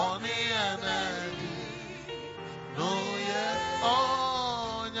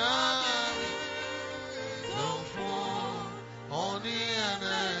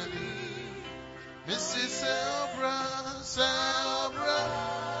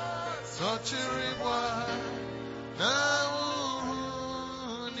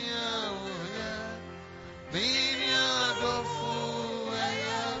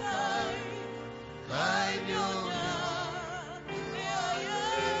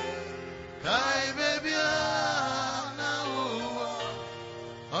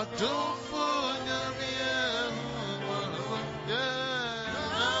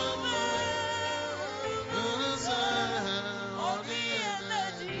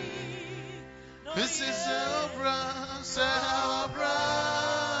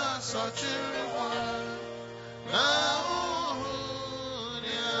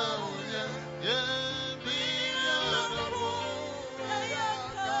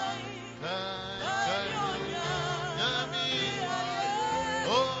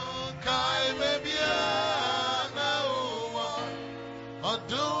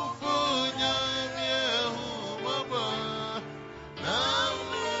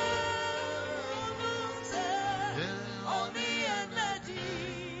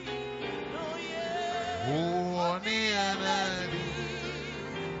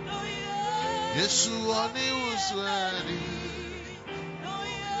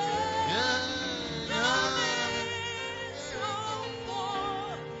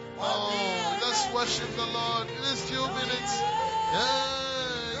 Worship the Lord in these few minutes.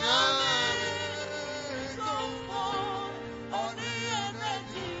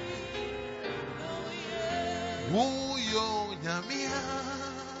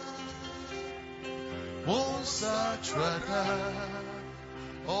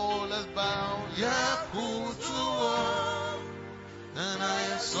 Oh, let's bow. And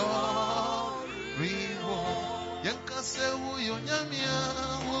I saw reward. Yankase uyo nyamia,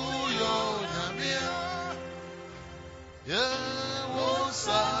 uyo nyamia.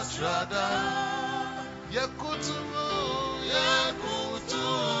 Satrada, Yakutumo,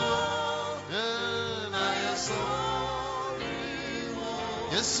 and I am sorry.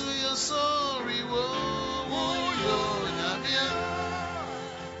 Yes, we are sorry.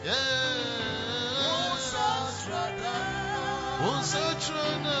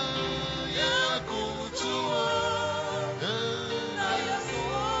 Satrada, Yakutumo, and I am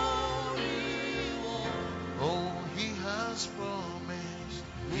sorry. Oh, He has promised.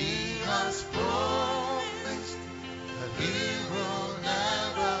 He has promised that He will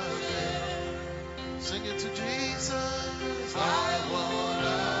never fail. Sing it to Jesus. I will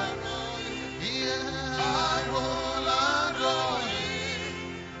adore Him. Yeah, I will adore Him.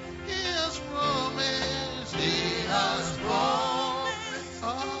 He has promised. He has promised.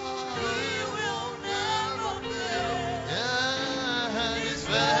 Oh, He will never fail. Yeah, He's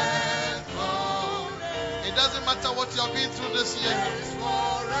faithful. It doesn't matter what you have been through this year.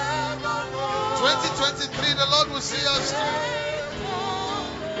 2023, the Lord will see us through.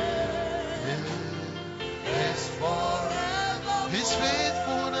 His forever. His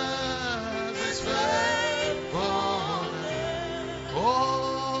faithfulness. His faithfulness.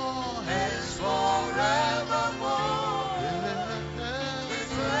 Oh, His forevermore. His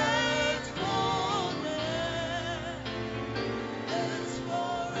faithfulness. His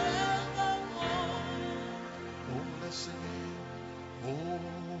forevermore. Oh, let's sing it. Oh,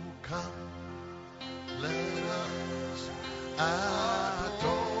 come. Let us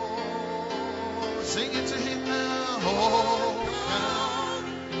adore. Sing it to Him now. Oh, come.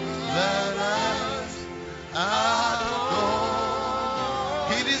 Let us adore.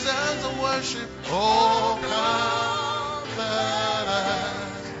 He deserves the worship. Oh, come. Let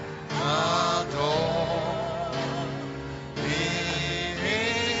us adore. Hear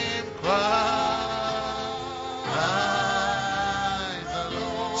Him cry the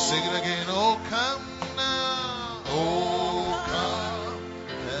Lord. Sing it again. Oh, come.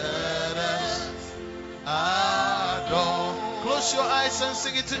 Your eyes and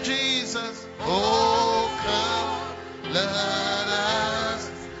sing it to Jesus. Oh, come, let us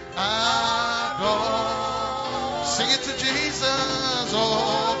adore. Sing it to Jesus.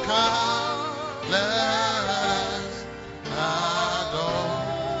 Oh, come, let us adore.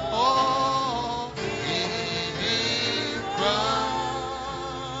 Oh, He cries.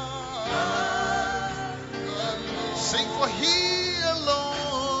 Sing for He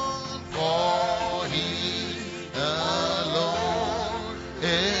alone, for He alone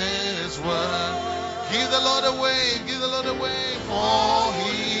is worth. Give the Lord away, give the Lord away, for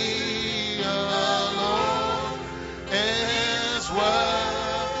He alone is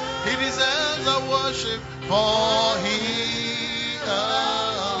worship, for He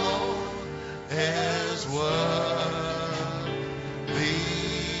alone is worthy.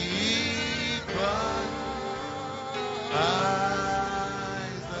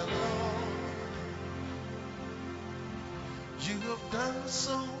 Praise the Lord. You have done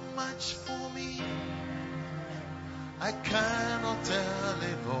so much for me, I cannot tell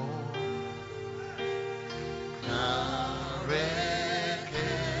it all.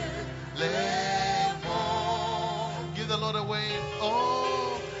 Give the Lord a wave.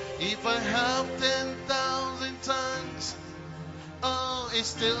 Oh, if I have 10,000 tongues, oh, it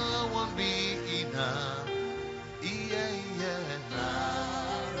still won't be enough. Yeah, yeah.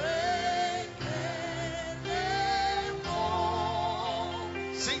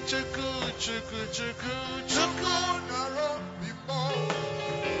 Sing chuku, chuku, chuku, chuku, naro, bimo.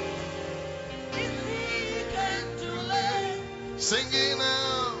 Singing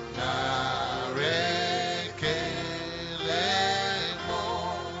now.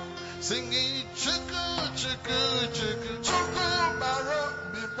 Singing chuku, chuku, chuku, chuku, naro,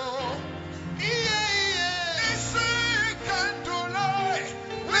 bimo. Yeah, yeah.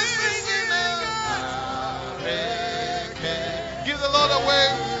 Give the Lord a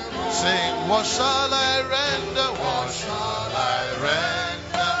wave. Sing, what shall I render? What shall I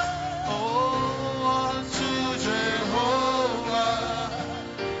render? Oh, unto Jehovah.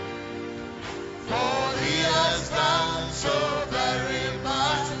 For He has done so very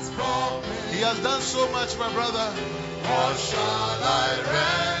much for me. He has done so much, my brother. What shall I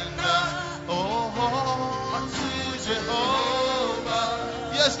render? Oh, unto Jehovah.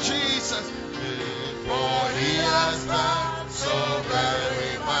 Yes, Jesus. For He has done so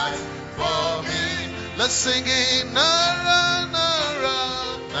very much for me. Let's sing it. Nara, nara,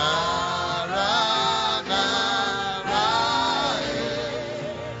 nara, nara,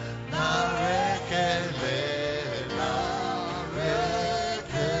 narekele, narekele.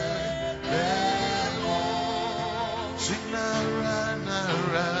 Sing nara,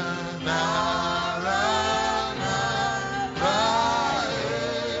 nara, nara, nara.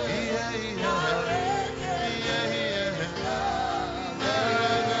 Yeah, yeah.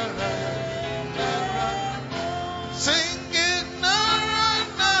 Sing it, nara,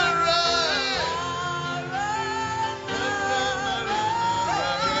 nara.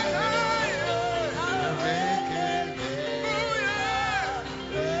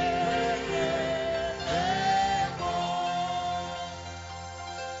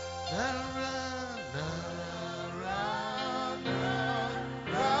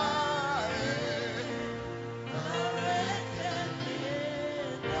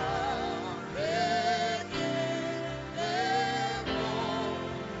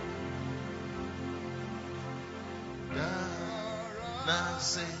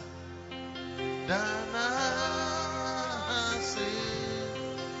 Danase, danase,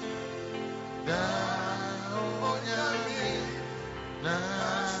 danase.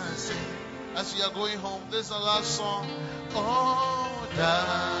 As you are going home, this is the last song. Oh,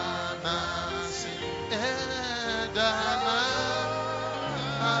 danase, danase.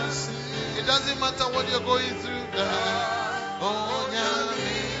 It doesn't matter what you're going through. Oh,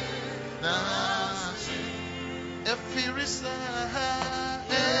 danase. Every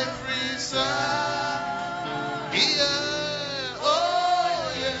side, yeah,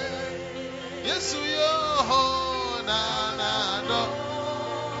 oh yeah, yes we are,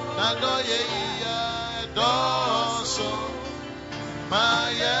 na do yeah, do so, my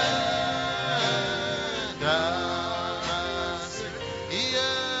yeah, dance,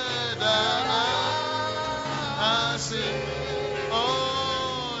 yeah, dance,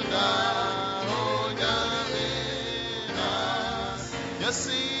 oh, you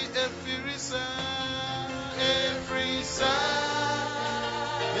see every side,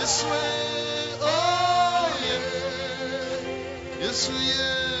 yes way, oh yeah, yes we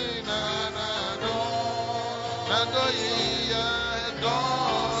na do yeah, do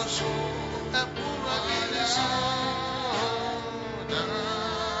so, epura so,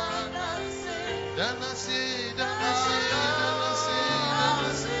 danasi,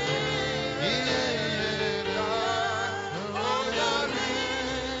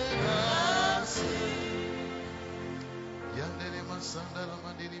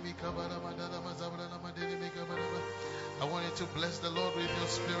 I want you to bless the Lord with your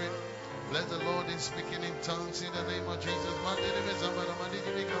spirit. Bless the Lord in speaking in tongues in the name of Jesus.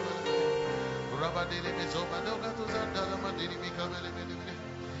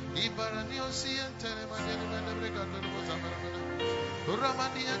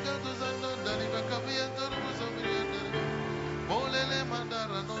 Molele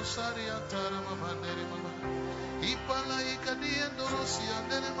mandara no saria tara mamandere mama. Ipala ikadi endorosi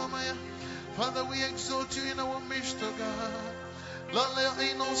andere mama ya. Father, we exalt you in our midst, O God. Lale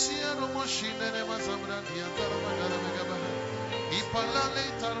inosia no moshinere mazamrandi antara mandara megaba. Ipalale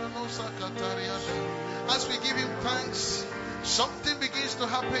tara no sakataria. As we give him thanks, something begins to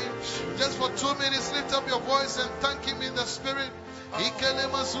happen. Just for 2 minutes, lift up your voice and thank him in the spirit. Ikele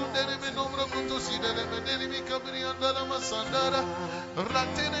masundere me nombro kutosidere me deli mi kabri andara masandara.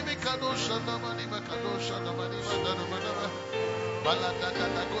 Ratene mi kadosha namani makadosha namani mandara mandara. Baladada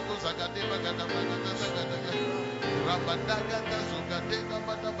da koto zagade bagada bagada zagada. Rabadaga da zugade da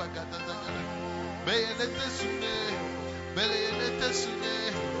bada bagada zagada. Beyelete sune, beyelete sune,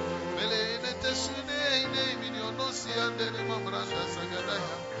 beyelete sune. Ine minyono si andere mamranda zagada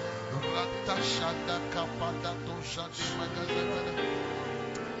ya. Rata shada kapada tosha de magazagada.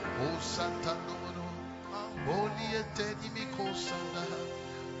 O santa nomono, oliete di mikosanda.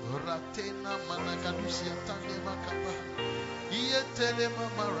 Ratena managadusia tande makapa. Ietele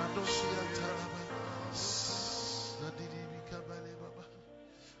mamaradosia taraba. Sadidi mikabale baba.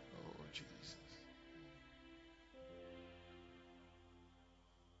 Oh Jesus.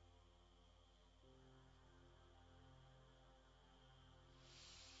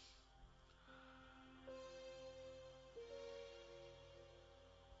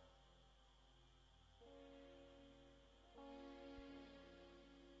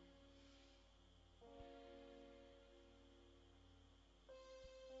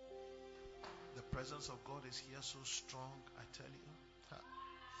 The presence of God is here so strong, I tell you.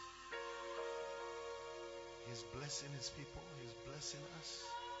 He's blessing his people. He's blessing us.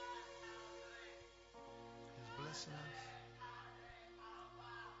 He's blessing us.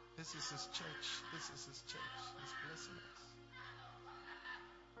 This is his church. This is his church. He's blessing us.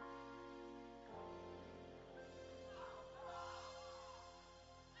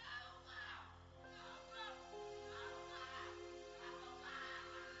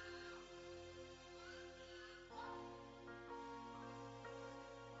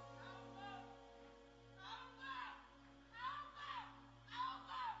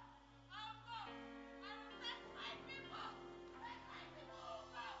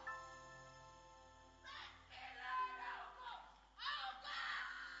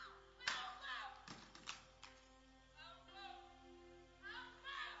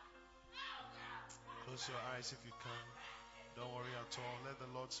 Close your eyes if you can. Don't worry at all. Let the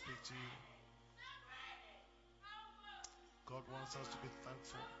Lord speak to you. God wants us to be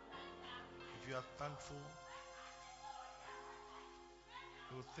thankful. If you are thankful,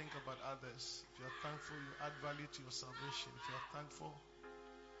 you will think about others. If you are thankful, you add value to your salvation. If you are thankful,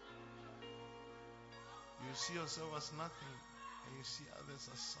 you see yourself as nothing, and you see others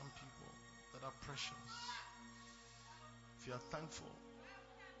as some people that are precious. If you are thankful,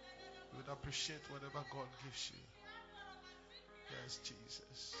 you would appreciate whatever God gives you. Yes,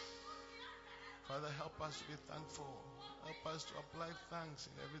 Jesus. Father, help us to be thankful. Help us to apply thanks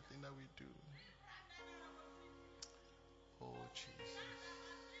in everything that we do. Oh, Jesus.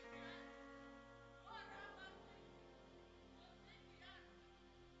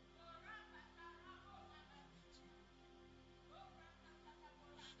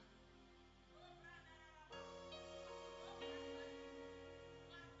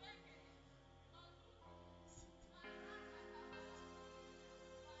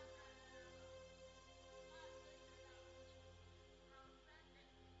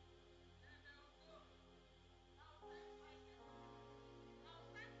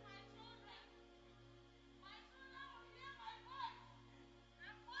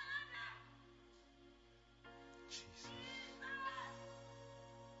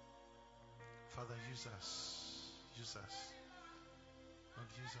 Father, use us. Use us. Lord,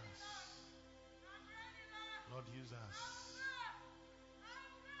 use us. Lord, use us.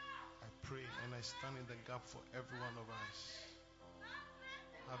 I pray and I stand in the gap for every one of us.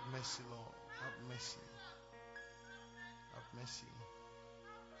 Have mercy, Lord. Have mercy. Have mercy.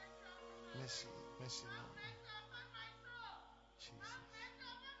 Mercy. Mercy, Lord. Jesus.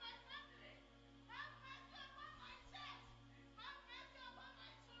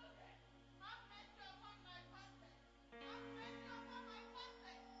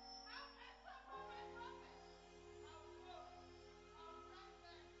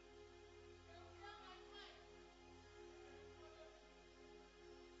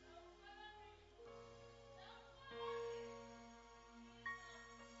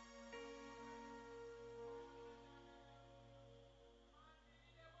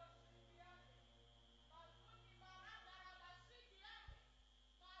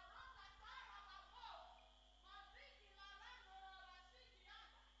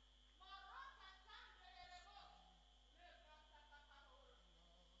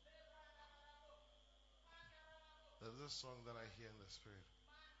 this song that I hear in the spirit?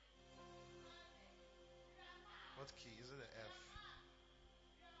 What key? Is it the F?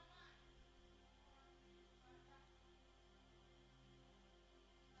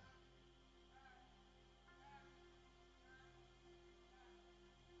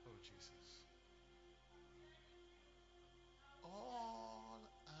 Oh, Jesus. All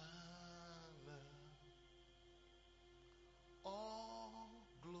honor, all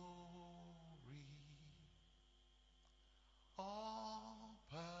glory, all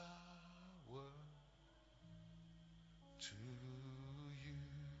power to you.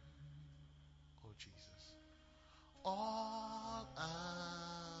 Oh, Jesus. All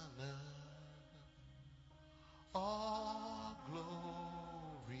honor, all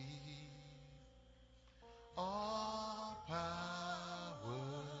glory, all power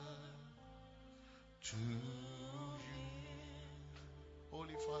to you.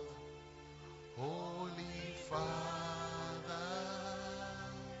 Holy Father, Holy Father,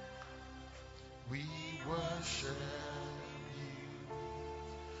 we worship you.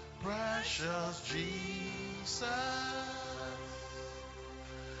 Precious Jesus,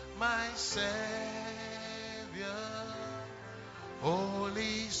 my Savior,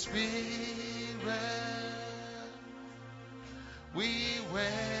 Holy Spirit, we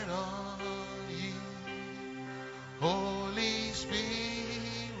wait on you. Holy Spirit,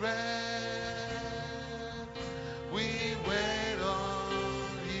 we wait on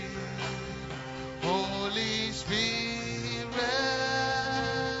you. Holy Spirit,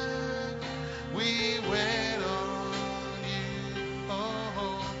 we wait on you.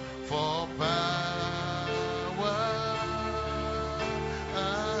 Oh, for power.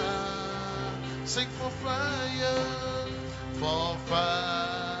 Sing for fire, for fire.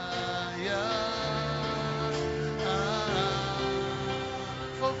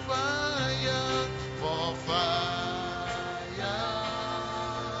 For fire, for fire.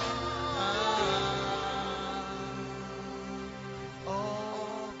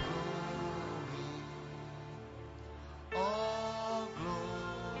 All glory, all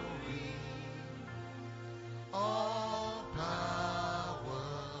glory, all power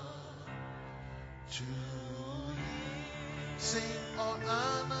to you. Sing all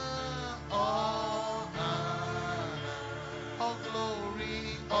honor, all honor, all glory,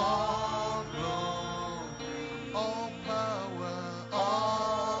 all glory, all power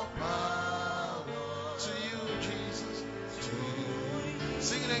to you, Jesus, to you.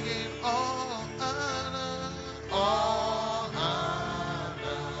 Sing it again. All honor, all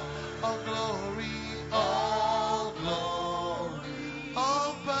honor, all glory, all glory,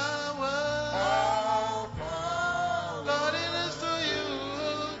 all power, Lord, it is to you,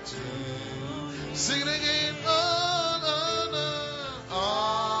 to you. Sing it again. All honor,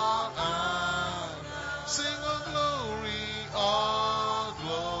 all honor. Sing all glory, all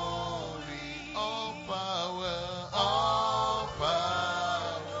glory, all power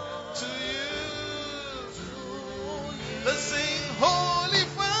to you. Let's sing Holy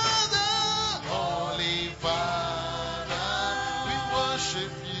Father, Holy Father. We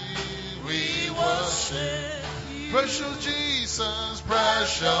worship you, we worship you. Precious Jesus,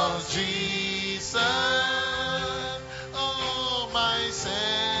 precious Jesus, oh my Savior,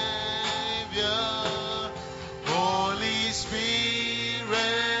 Holy Spirit,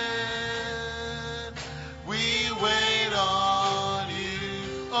 we wait on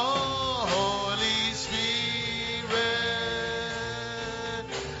you. Oh, Holy Spirit,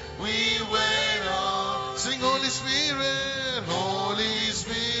 we wait on. Sing Holy Spirit, Holy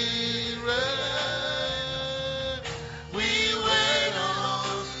Spirit, we wait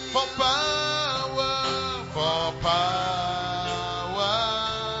on. For power, for power.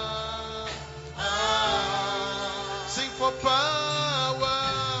 Sing for power,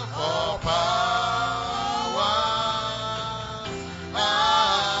 for power.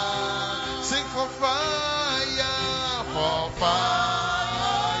 Sing for fire, for fire.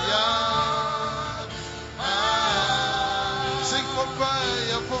 Sing for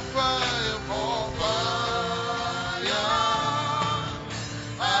fire, for fire, for fire.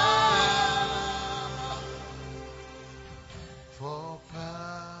 For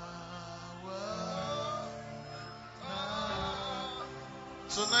power.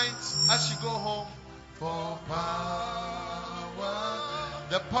 So tonight, as you go home, for power,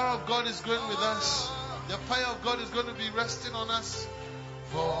 the power of God is going with us. The fire of God is going to be resting on us.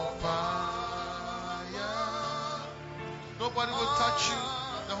 For fire, nobody will touch you.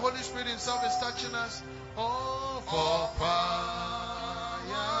 The Holy Spirit Himself is touching us. Oh, for fire.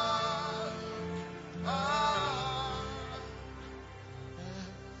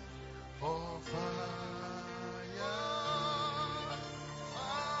 For fire.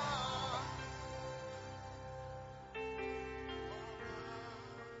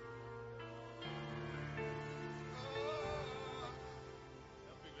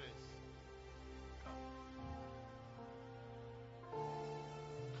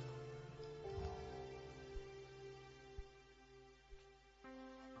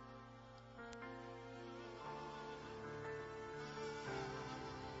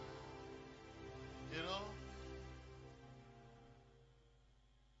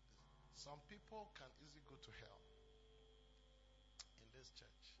 Some people can easily go to hell in this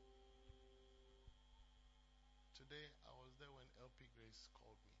church. Today, I was there when LP Grace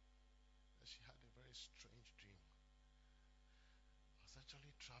called me. And she had a very strange dream. I was actually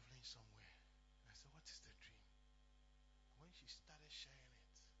traveling somewhere. I said, what is the dream? When she started sharing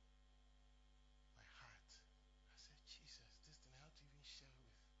it, my heart, I said, Jesus, this thing I have to even share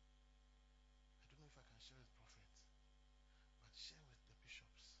with. I don't know if I can share with Prophet, but share with the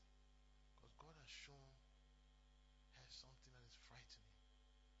bishops. Because God has shown her something that is frightening.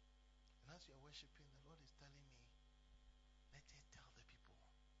 And as you are worshiping, the Lord is telling me, let her tell the people.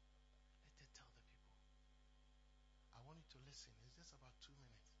 Let her tell the people. I want you to listen. It's just about 2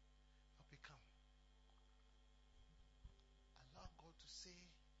 minutes. I'll become. Allow God to say,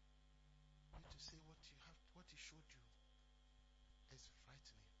 you to say what you have, what He showed you. It's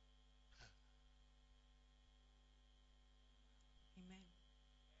frightening. Amen.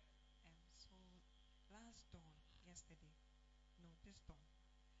 So last dawn, yesterday, no, this dawn,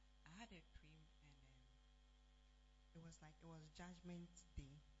 I had a dream, and it was Judgment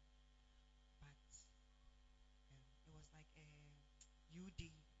Day, but it was like a UD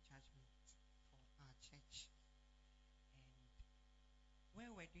judgment for our church. And when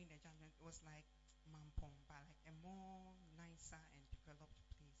we were doing the judgment, it was like Mampong, but like a more nicer and developed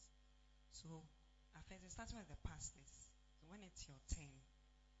place. So at first, it started with the pastors. So when it's your turn,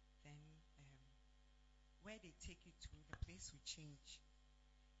 then where they take you to, the place will change,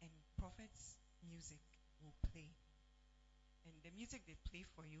 and Prophet's music will play. And the music they play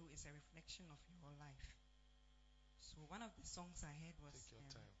for you is a reflection of your life. So one of the songs I heard was... Take your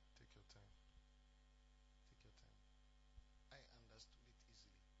time. Take your time. Take your time. I understood it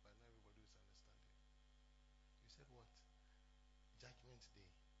easily, but not everybody is understanding. You said what? Judgment Day.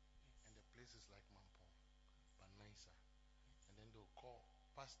 Yes. And the place is like Mampong, but nicer. Yes. And then they'll call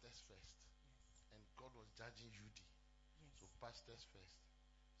pastors first. Yes. And God was judging UD. Yes. So pastors first.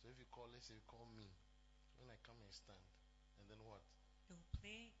 So if you call, let's say you call me, when I come and stand, and then what? They'll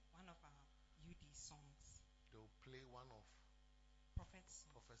play one of our UD songs. They'll play one of Prophet's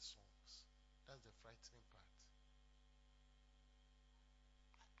songs. That's the frightening part.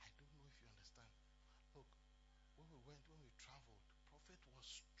 I don't know if you understand. Look, when we traveled, Prophet was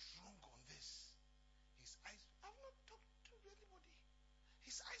strong on this. His eyes, I've not talked to anybody.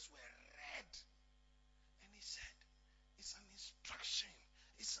 His eyes were red. And he said, it's an instruction.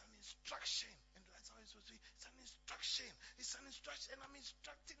 It's an instruction. And that's how it's supposed to be. It's an instruction. It's an instruction. And I'm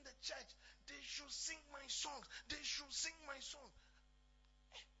instructing the church. They should sing my songs. They should sing my song.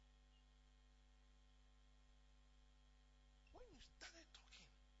 When you started talking,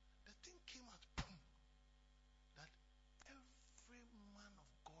 the thing came out, boom, that every man of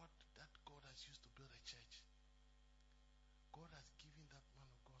God that God has used to build a church, God has given that man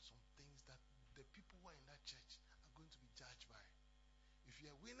of God some things that the people who are in that church are going to be judged by. If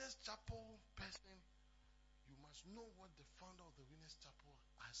you're a Winners Chapel person, you must know what the founder of the Winners Chapel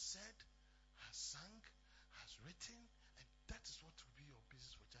has said, has sung, has written, and that is what will be your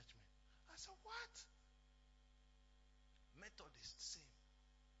business for judgment. I said, what? Methodist, same.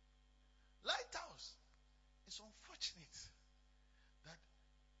 Lighthouse. It's unfortunate that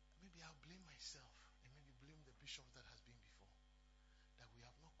maybe I'll blame myself and maybe blame the bishops that has been before, that we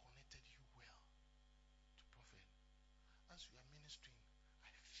have not connected you well to Prophet. As we are ministering, I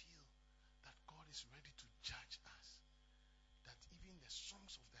feel that God is ready to judge us. That even the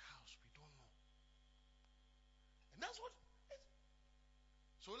songs of the house, we don't know. And that's what it is.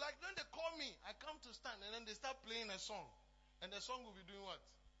 So like when they call me, I come to stand and then they start playing a song. And the song will be doing what?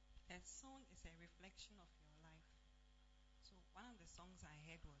 That song is a reflection of your life. So one of the songs I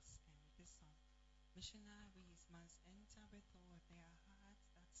heard was this song. Missionaries must enter with all their hearts.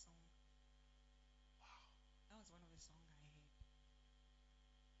 That song. Wow. That was one of the songs I heard.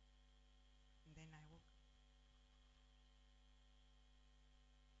 And then I woke.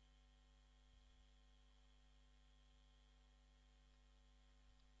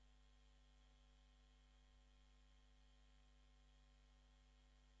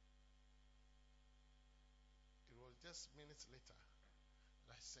 It was just minutes later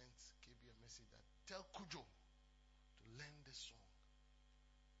that I sent KB a message that tell Kujo to learn this song.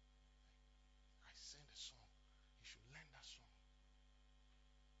 I sent a song. He should learn that song.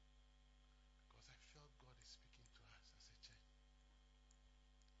 Because I felt God is speaking to us as a church.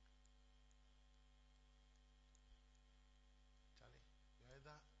 Charlie, you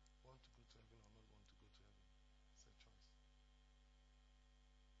either want to go to heaven or not want to go to heaven. It's a choice.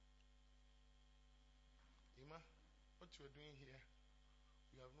 Ima, what you are doing here,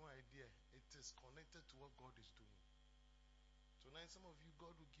 you have no idea. It is connected to what God is doing. Tonight, some of you,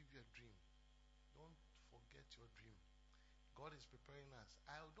 God will give you a dream. don't forget your dream. God is preparing us.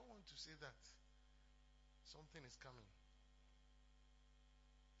 I don't want to say that something is coming.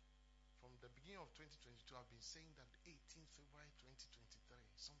 From the beginning of 2022, I've been saying that 18th February 2023,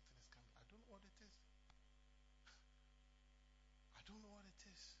 something is coming. I don't know what it is. I don't know what it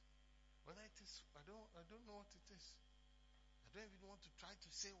is. Whether it is, I don't know what it is. I don't even want to try to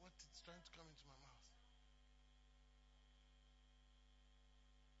say what it's trying to come into my mouth.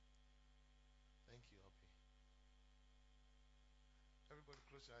 Thank you, Opi. Everybody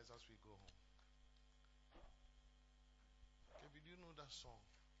close your eyes as we go home. Okay, do you know that song?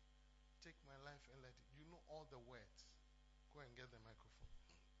 Take my life and let it. You know all the words. Go and get the microphone.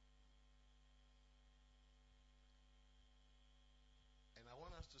 And I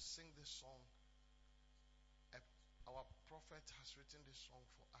want us to sing this song. Our prophet has written this song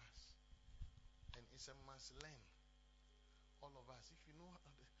for us. And it's a must learn. All of us. If you know,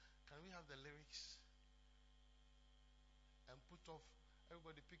 can we have the lyrics? And put off,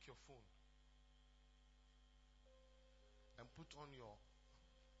 everybody pick your phone. And put on your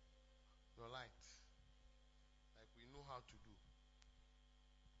light. Like we know how to do.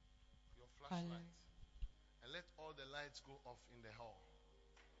 Your flashlight. And let all the lights go off in the hall.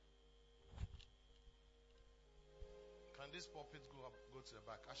 Can this pulpit go to the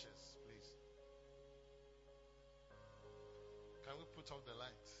back? Ashes, please. Can we put off the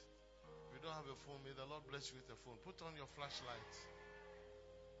light? If you don't have a phone, may the Lord bless you with a phone. Put on your flashlight.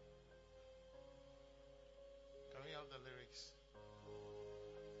 Can we have the lyrics?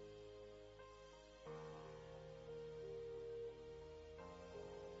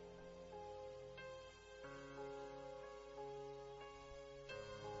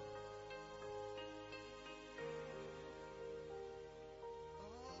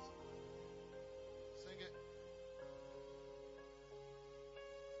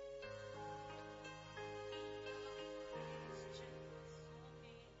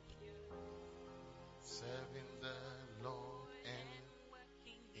 Serving the Lord and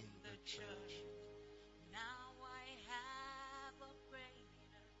working in the church. Now I have a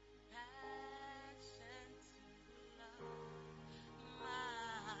greater passion to love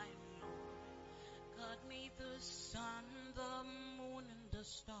my Lord. God made the sun, the moon, and the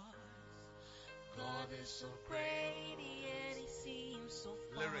stars. God is so great, yet He seems so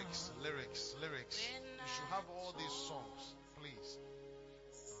far. Lyrics. You should have all these songs, please.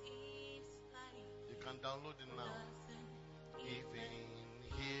 You can download it now. Even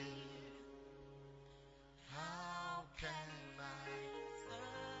here, how can I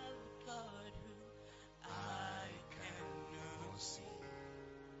serve God who I cannot see?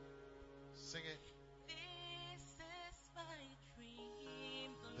 Sing it. This is my dream,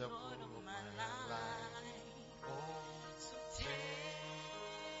 the Lord of my life. Oh, So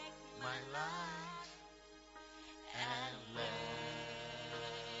take my life and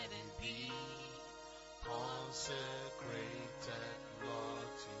let it be consecrated, Lord,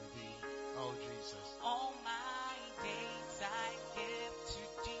 to Thee. Oh, Jesus. all my days I give to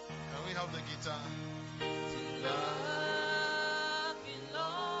Thee. Can we have the guitar? To love You,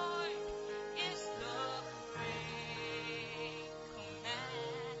 Lord, is the great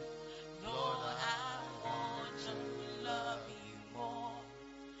command. Lord, I want to love You more,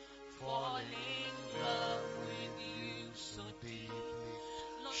 fall in love with You so deeply.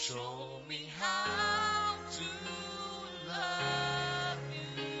 Lord, show me how to love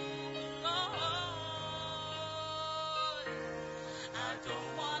You, Lord. I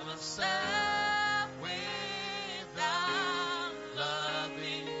don't want to serve without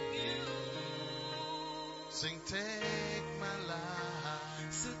loving You. Sing, take my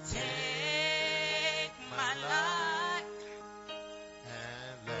life. So take my life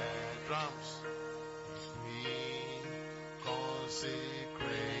And let drums be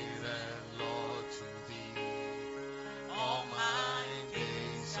consecrated, Lord, to Thee. All my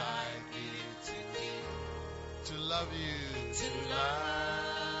days I give to Thee. To love You, to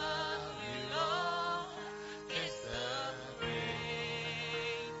love You, Lord, is the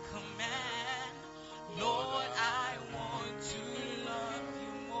great command. Lord, I want to love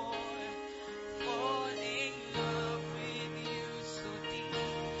You more, fall in love with You so deep.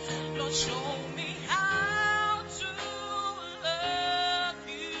 Lord, show me how to love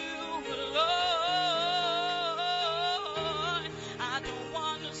You, Lord. I don't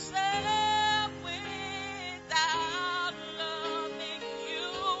want to serve without loving You.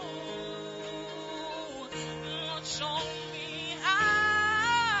 Lord, show me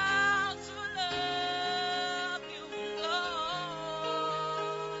how to love You, Lord.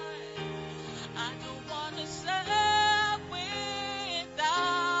 I don't want to serve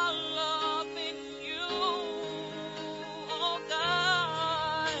without loving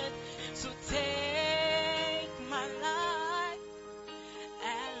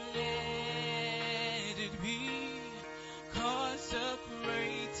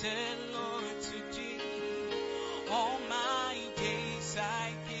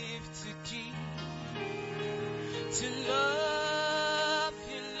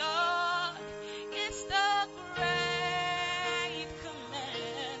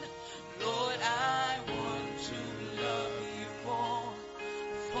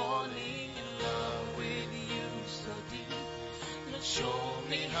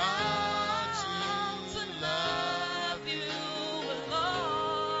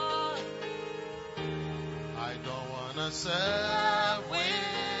wanna serve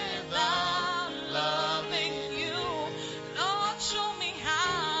without loving you. Lord, show me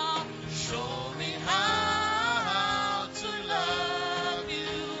how. Show me how to love you,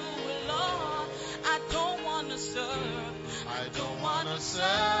 Lord. I don't wanna serve. I don't wanna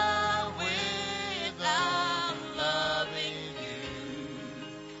serve without loving you.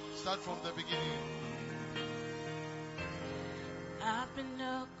 Start from the beginning. I've been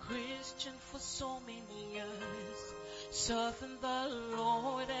a Christian for so many years, serving the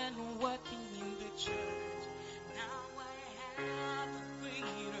Lord and working in the church. Now I have a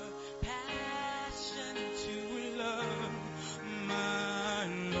greater passion to love my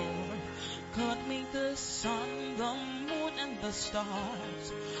Lord. God made the sun, the moon, and the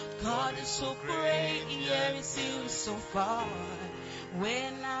stars. God is so great, yet He seems so far.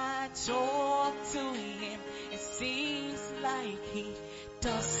 When I talk to Him, it seems like He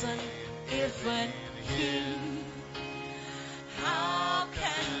doesn't even hear. How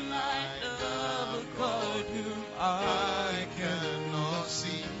can I love a God whom I cannot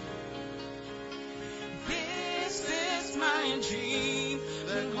see? This is my dream,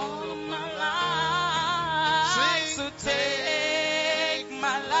 the goal of my life. So take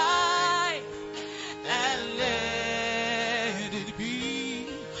my life and let it be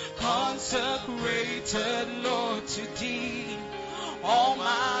consecrated, Lord, to Thee. All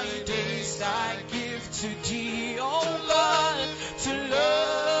my days I give to Thee, oh Lord, to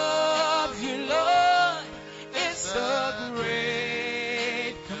love You, Lord, it's a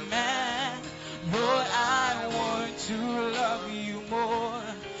great command. Lord, I want to love You more,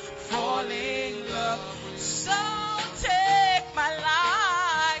 fall in love. So take my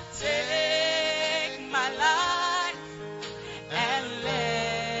life, and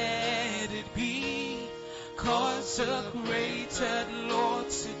let it be consecrated, Lord,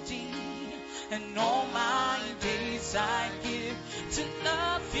 to Thee. And all my days I give to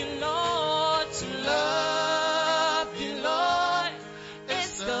love You, Lord, to love You, Lord.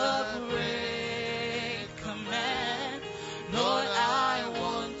 It's the great command. Lord, I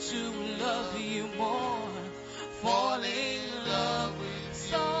want to love You more, fall in love with You.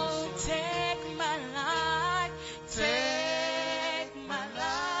 So take my life,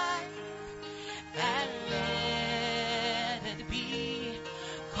 and let it be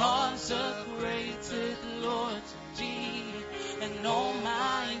consecrated, Lord, to Thee. And all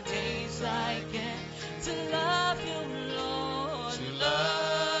my days I get to love You, Lord, To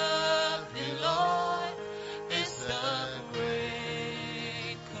love You, Lord, it's the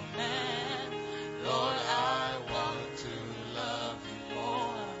great command. Lord, I want to love You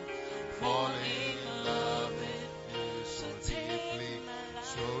more, fall in love with You so deeply.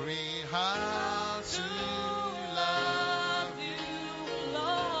 show me how to love You.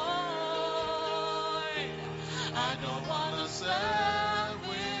 Lord, I don't wanna serve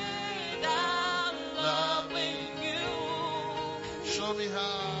without loving You. Show me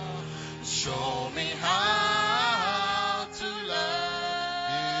how. Show me how to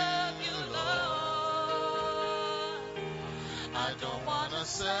love You, Lord. I don't wanna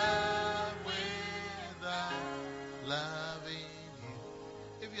serve without loving You.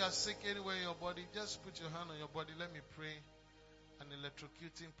 If you are sick anywhere in your body, just put your hand on your body. Let me pray an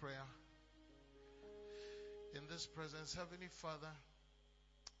electrocuting prayer. In this presence, Heavenly Father,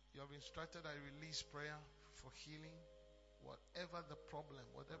 You have instructed I release prayer for healing. Whatever the problem,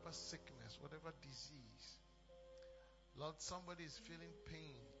 whatever sickness, whatever disease. Lord, somebody is feeling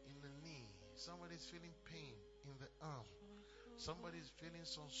pain in the knee. Somebody is feeling pain in the arm. Somebody is feeling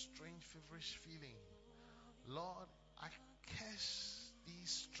some strange feverish feeling. Lord, I curse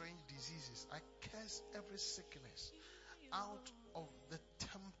these strange diseases. I curse every sickness out of the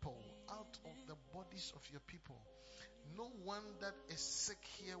temple, out of the bodies of Your people. No one that is sick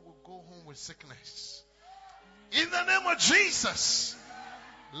here will go home with sickness. In the name of Jesus.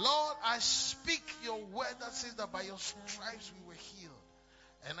 Lord, I speak Your word that says that by Your stripes we were healed.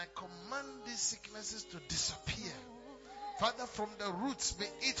 And I command these sicknesses to disappear. Father, from the roots may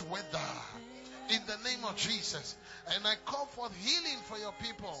it wither. In the name of Jesus. And I call forth healing for Your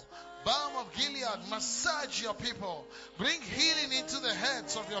people. Balm of Gilead, massage Your people. Bring healing into the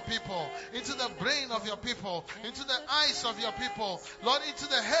heads of Your people, into the brain of Your people, into the eyes of Your people, Lord, into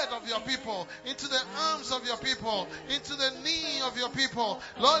the head of Your people, into the arms of Your people, into the knee of Your people,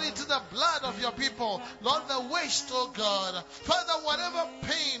 Lord, into the blood of Your people, Lord, the waist, oh God. Father, whatever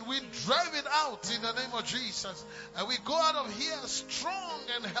pain, we drive it out in the name of Jesus. And we go out of here strong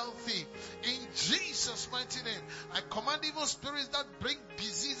and healthy. In Jesus' mighty name, I command evil spirits that bring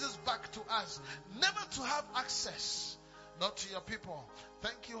diseases back to us, never to have access, not to Your people.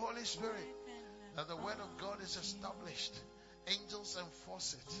 Thank You, Holy Spirit. that the word of God is established. Angels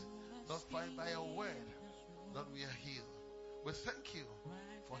enforce it. Lord, by your word, Lord, we are healed. We thank you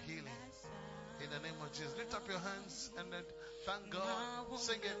for healing. In the name of Jesus. Lift up your hands and then thank God.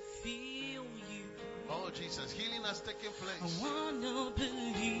 Sing it. Oh, Jesus. Healing has taken place.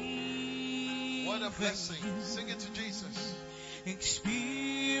 What a blessing. Sing it to Jesus.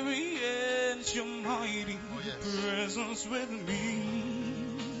 Experience your mighty presence with me.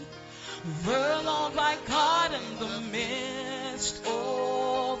 The Lord thy God in the midst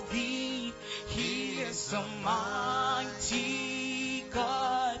of thee. He is a mighty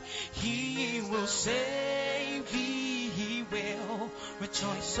God. He will save thee. He will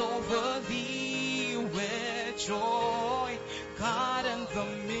rejoice over thee with joy. God in the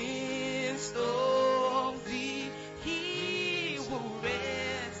midst of thee. He will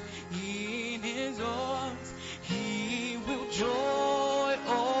rest in his arms. He will joy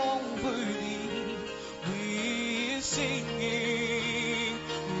over thee. We're singing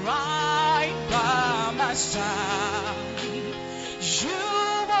right by my side. You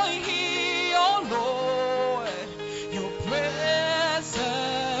are here, oh Lord. Your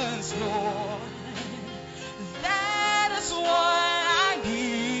presence, Lord. That is what I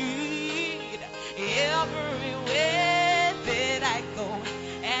need. Everywhere that I go,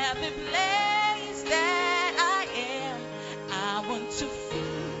 every place that I am, I want to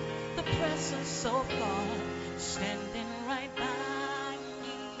feel the presence of God standing right by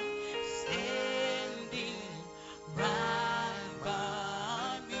me, standing right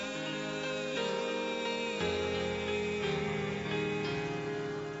by me.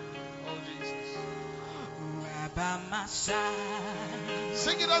 Oh, Jesus. Right by my side.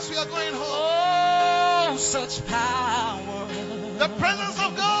 Sing it as we are going home. Oh, such power. The presence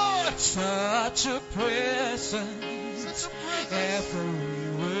of God. Such a presence. Such a presence.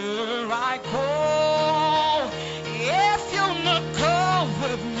 Everywhere I go. If you'll not go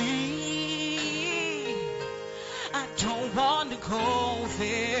with me, I don't want to go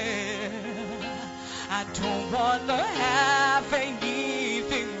there. I don't want to have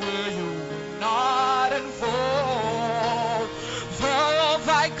anything where you will not involve. For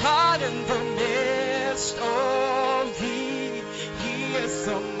thy God in the midst of thee, he is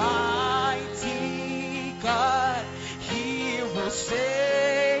a mighty God. He will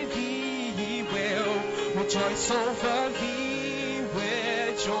save thee. He will rejoice over thee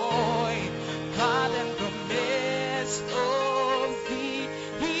with joy. God in the midst of thee,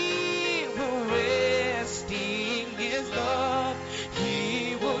 he will rest in his love.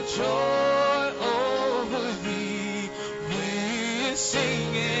 He will joy over thee. We're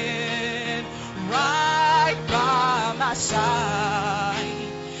singing right by my side.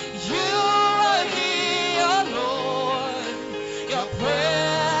 You are here, Lord. Your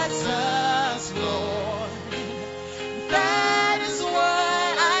presence, Lord. That is what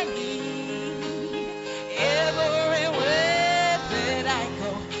I need. Everywhere that I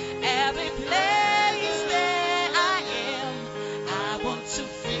go, every place that I am, I want to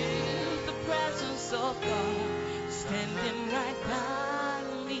feel the presence of God standing right by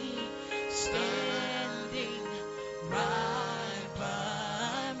me, standing right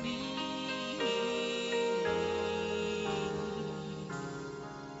by me.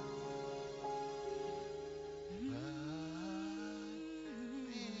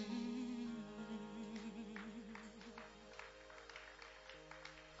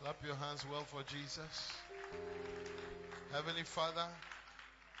 Clap your hands well for Jesus. Heavenly Father,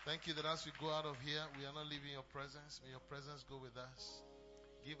 thank you that as we go out of here, we are not leaving your presence. May your presence go with us.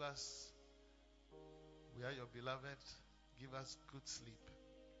 Give us, we are your beloved, give us good sleep.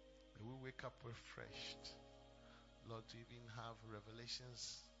 May we wake up refreshed. Lord, to even have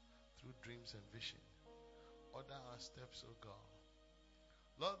revelations through dreams and vision. Order our steps, O God.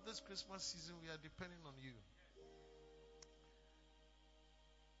 Lord, this Christmas season we are depending on you.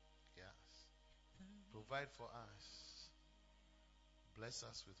 Yes. Provide for us. Bless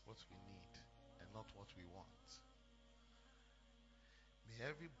us with what we need and not what we want. May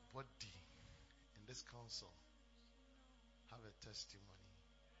everybody in this council have a testimony.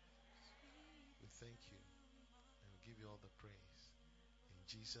 We thank you and we give you all the praise. In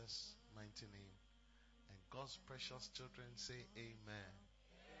Jesus' mighty name. And God's precious children say amen.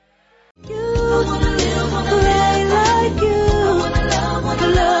 I wanna live, wanna play like you. I wanna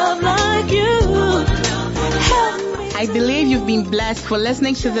love like you. Help me. I believe you've been blessed for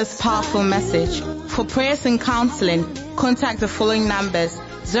listening to this powerful message. For prayers and counseling, contact the following numbers: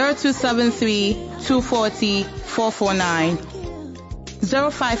 0273 240 449,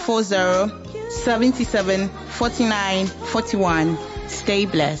 0540 77 49 41. Stay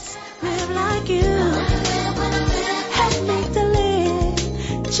blessed. like you. Help me to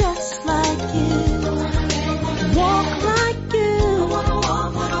live just like you. Walk like you.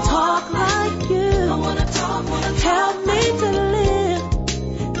 Talk like you. Help me to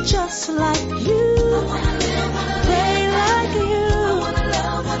live just like you.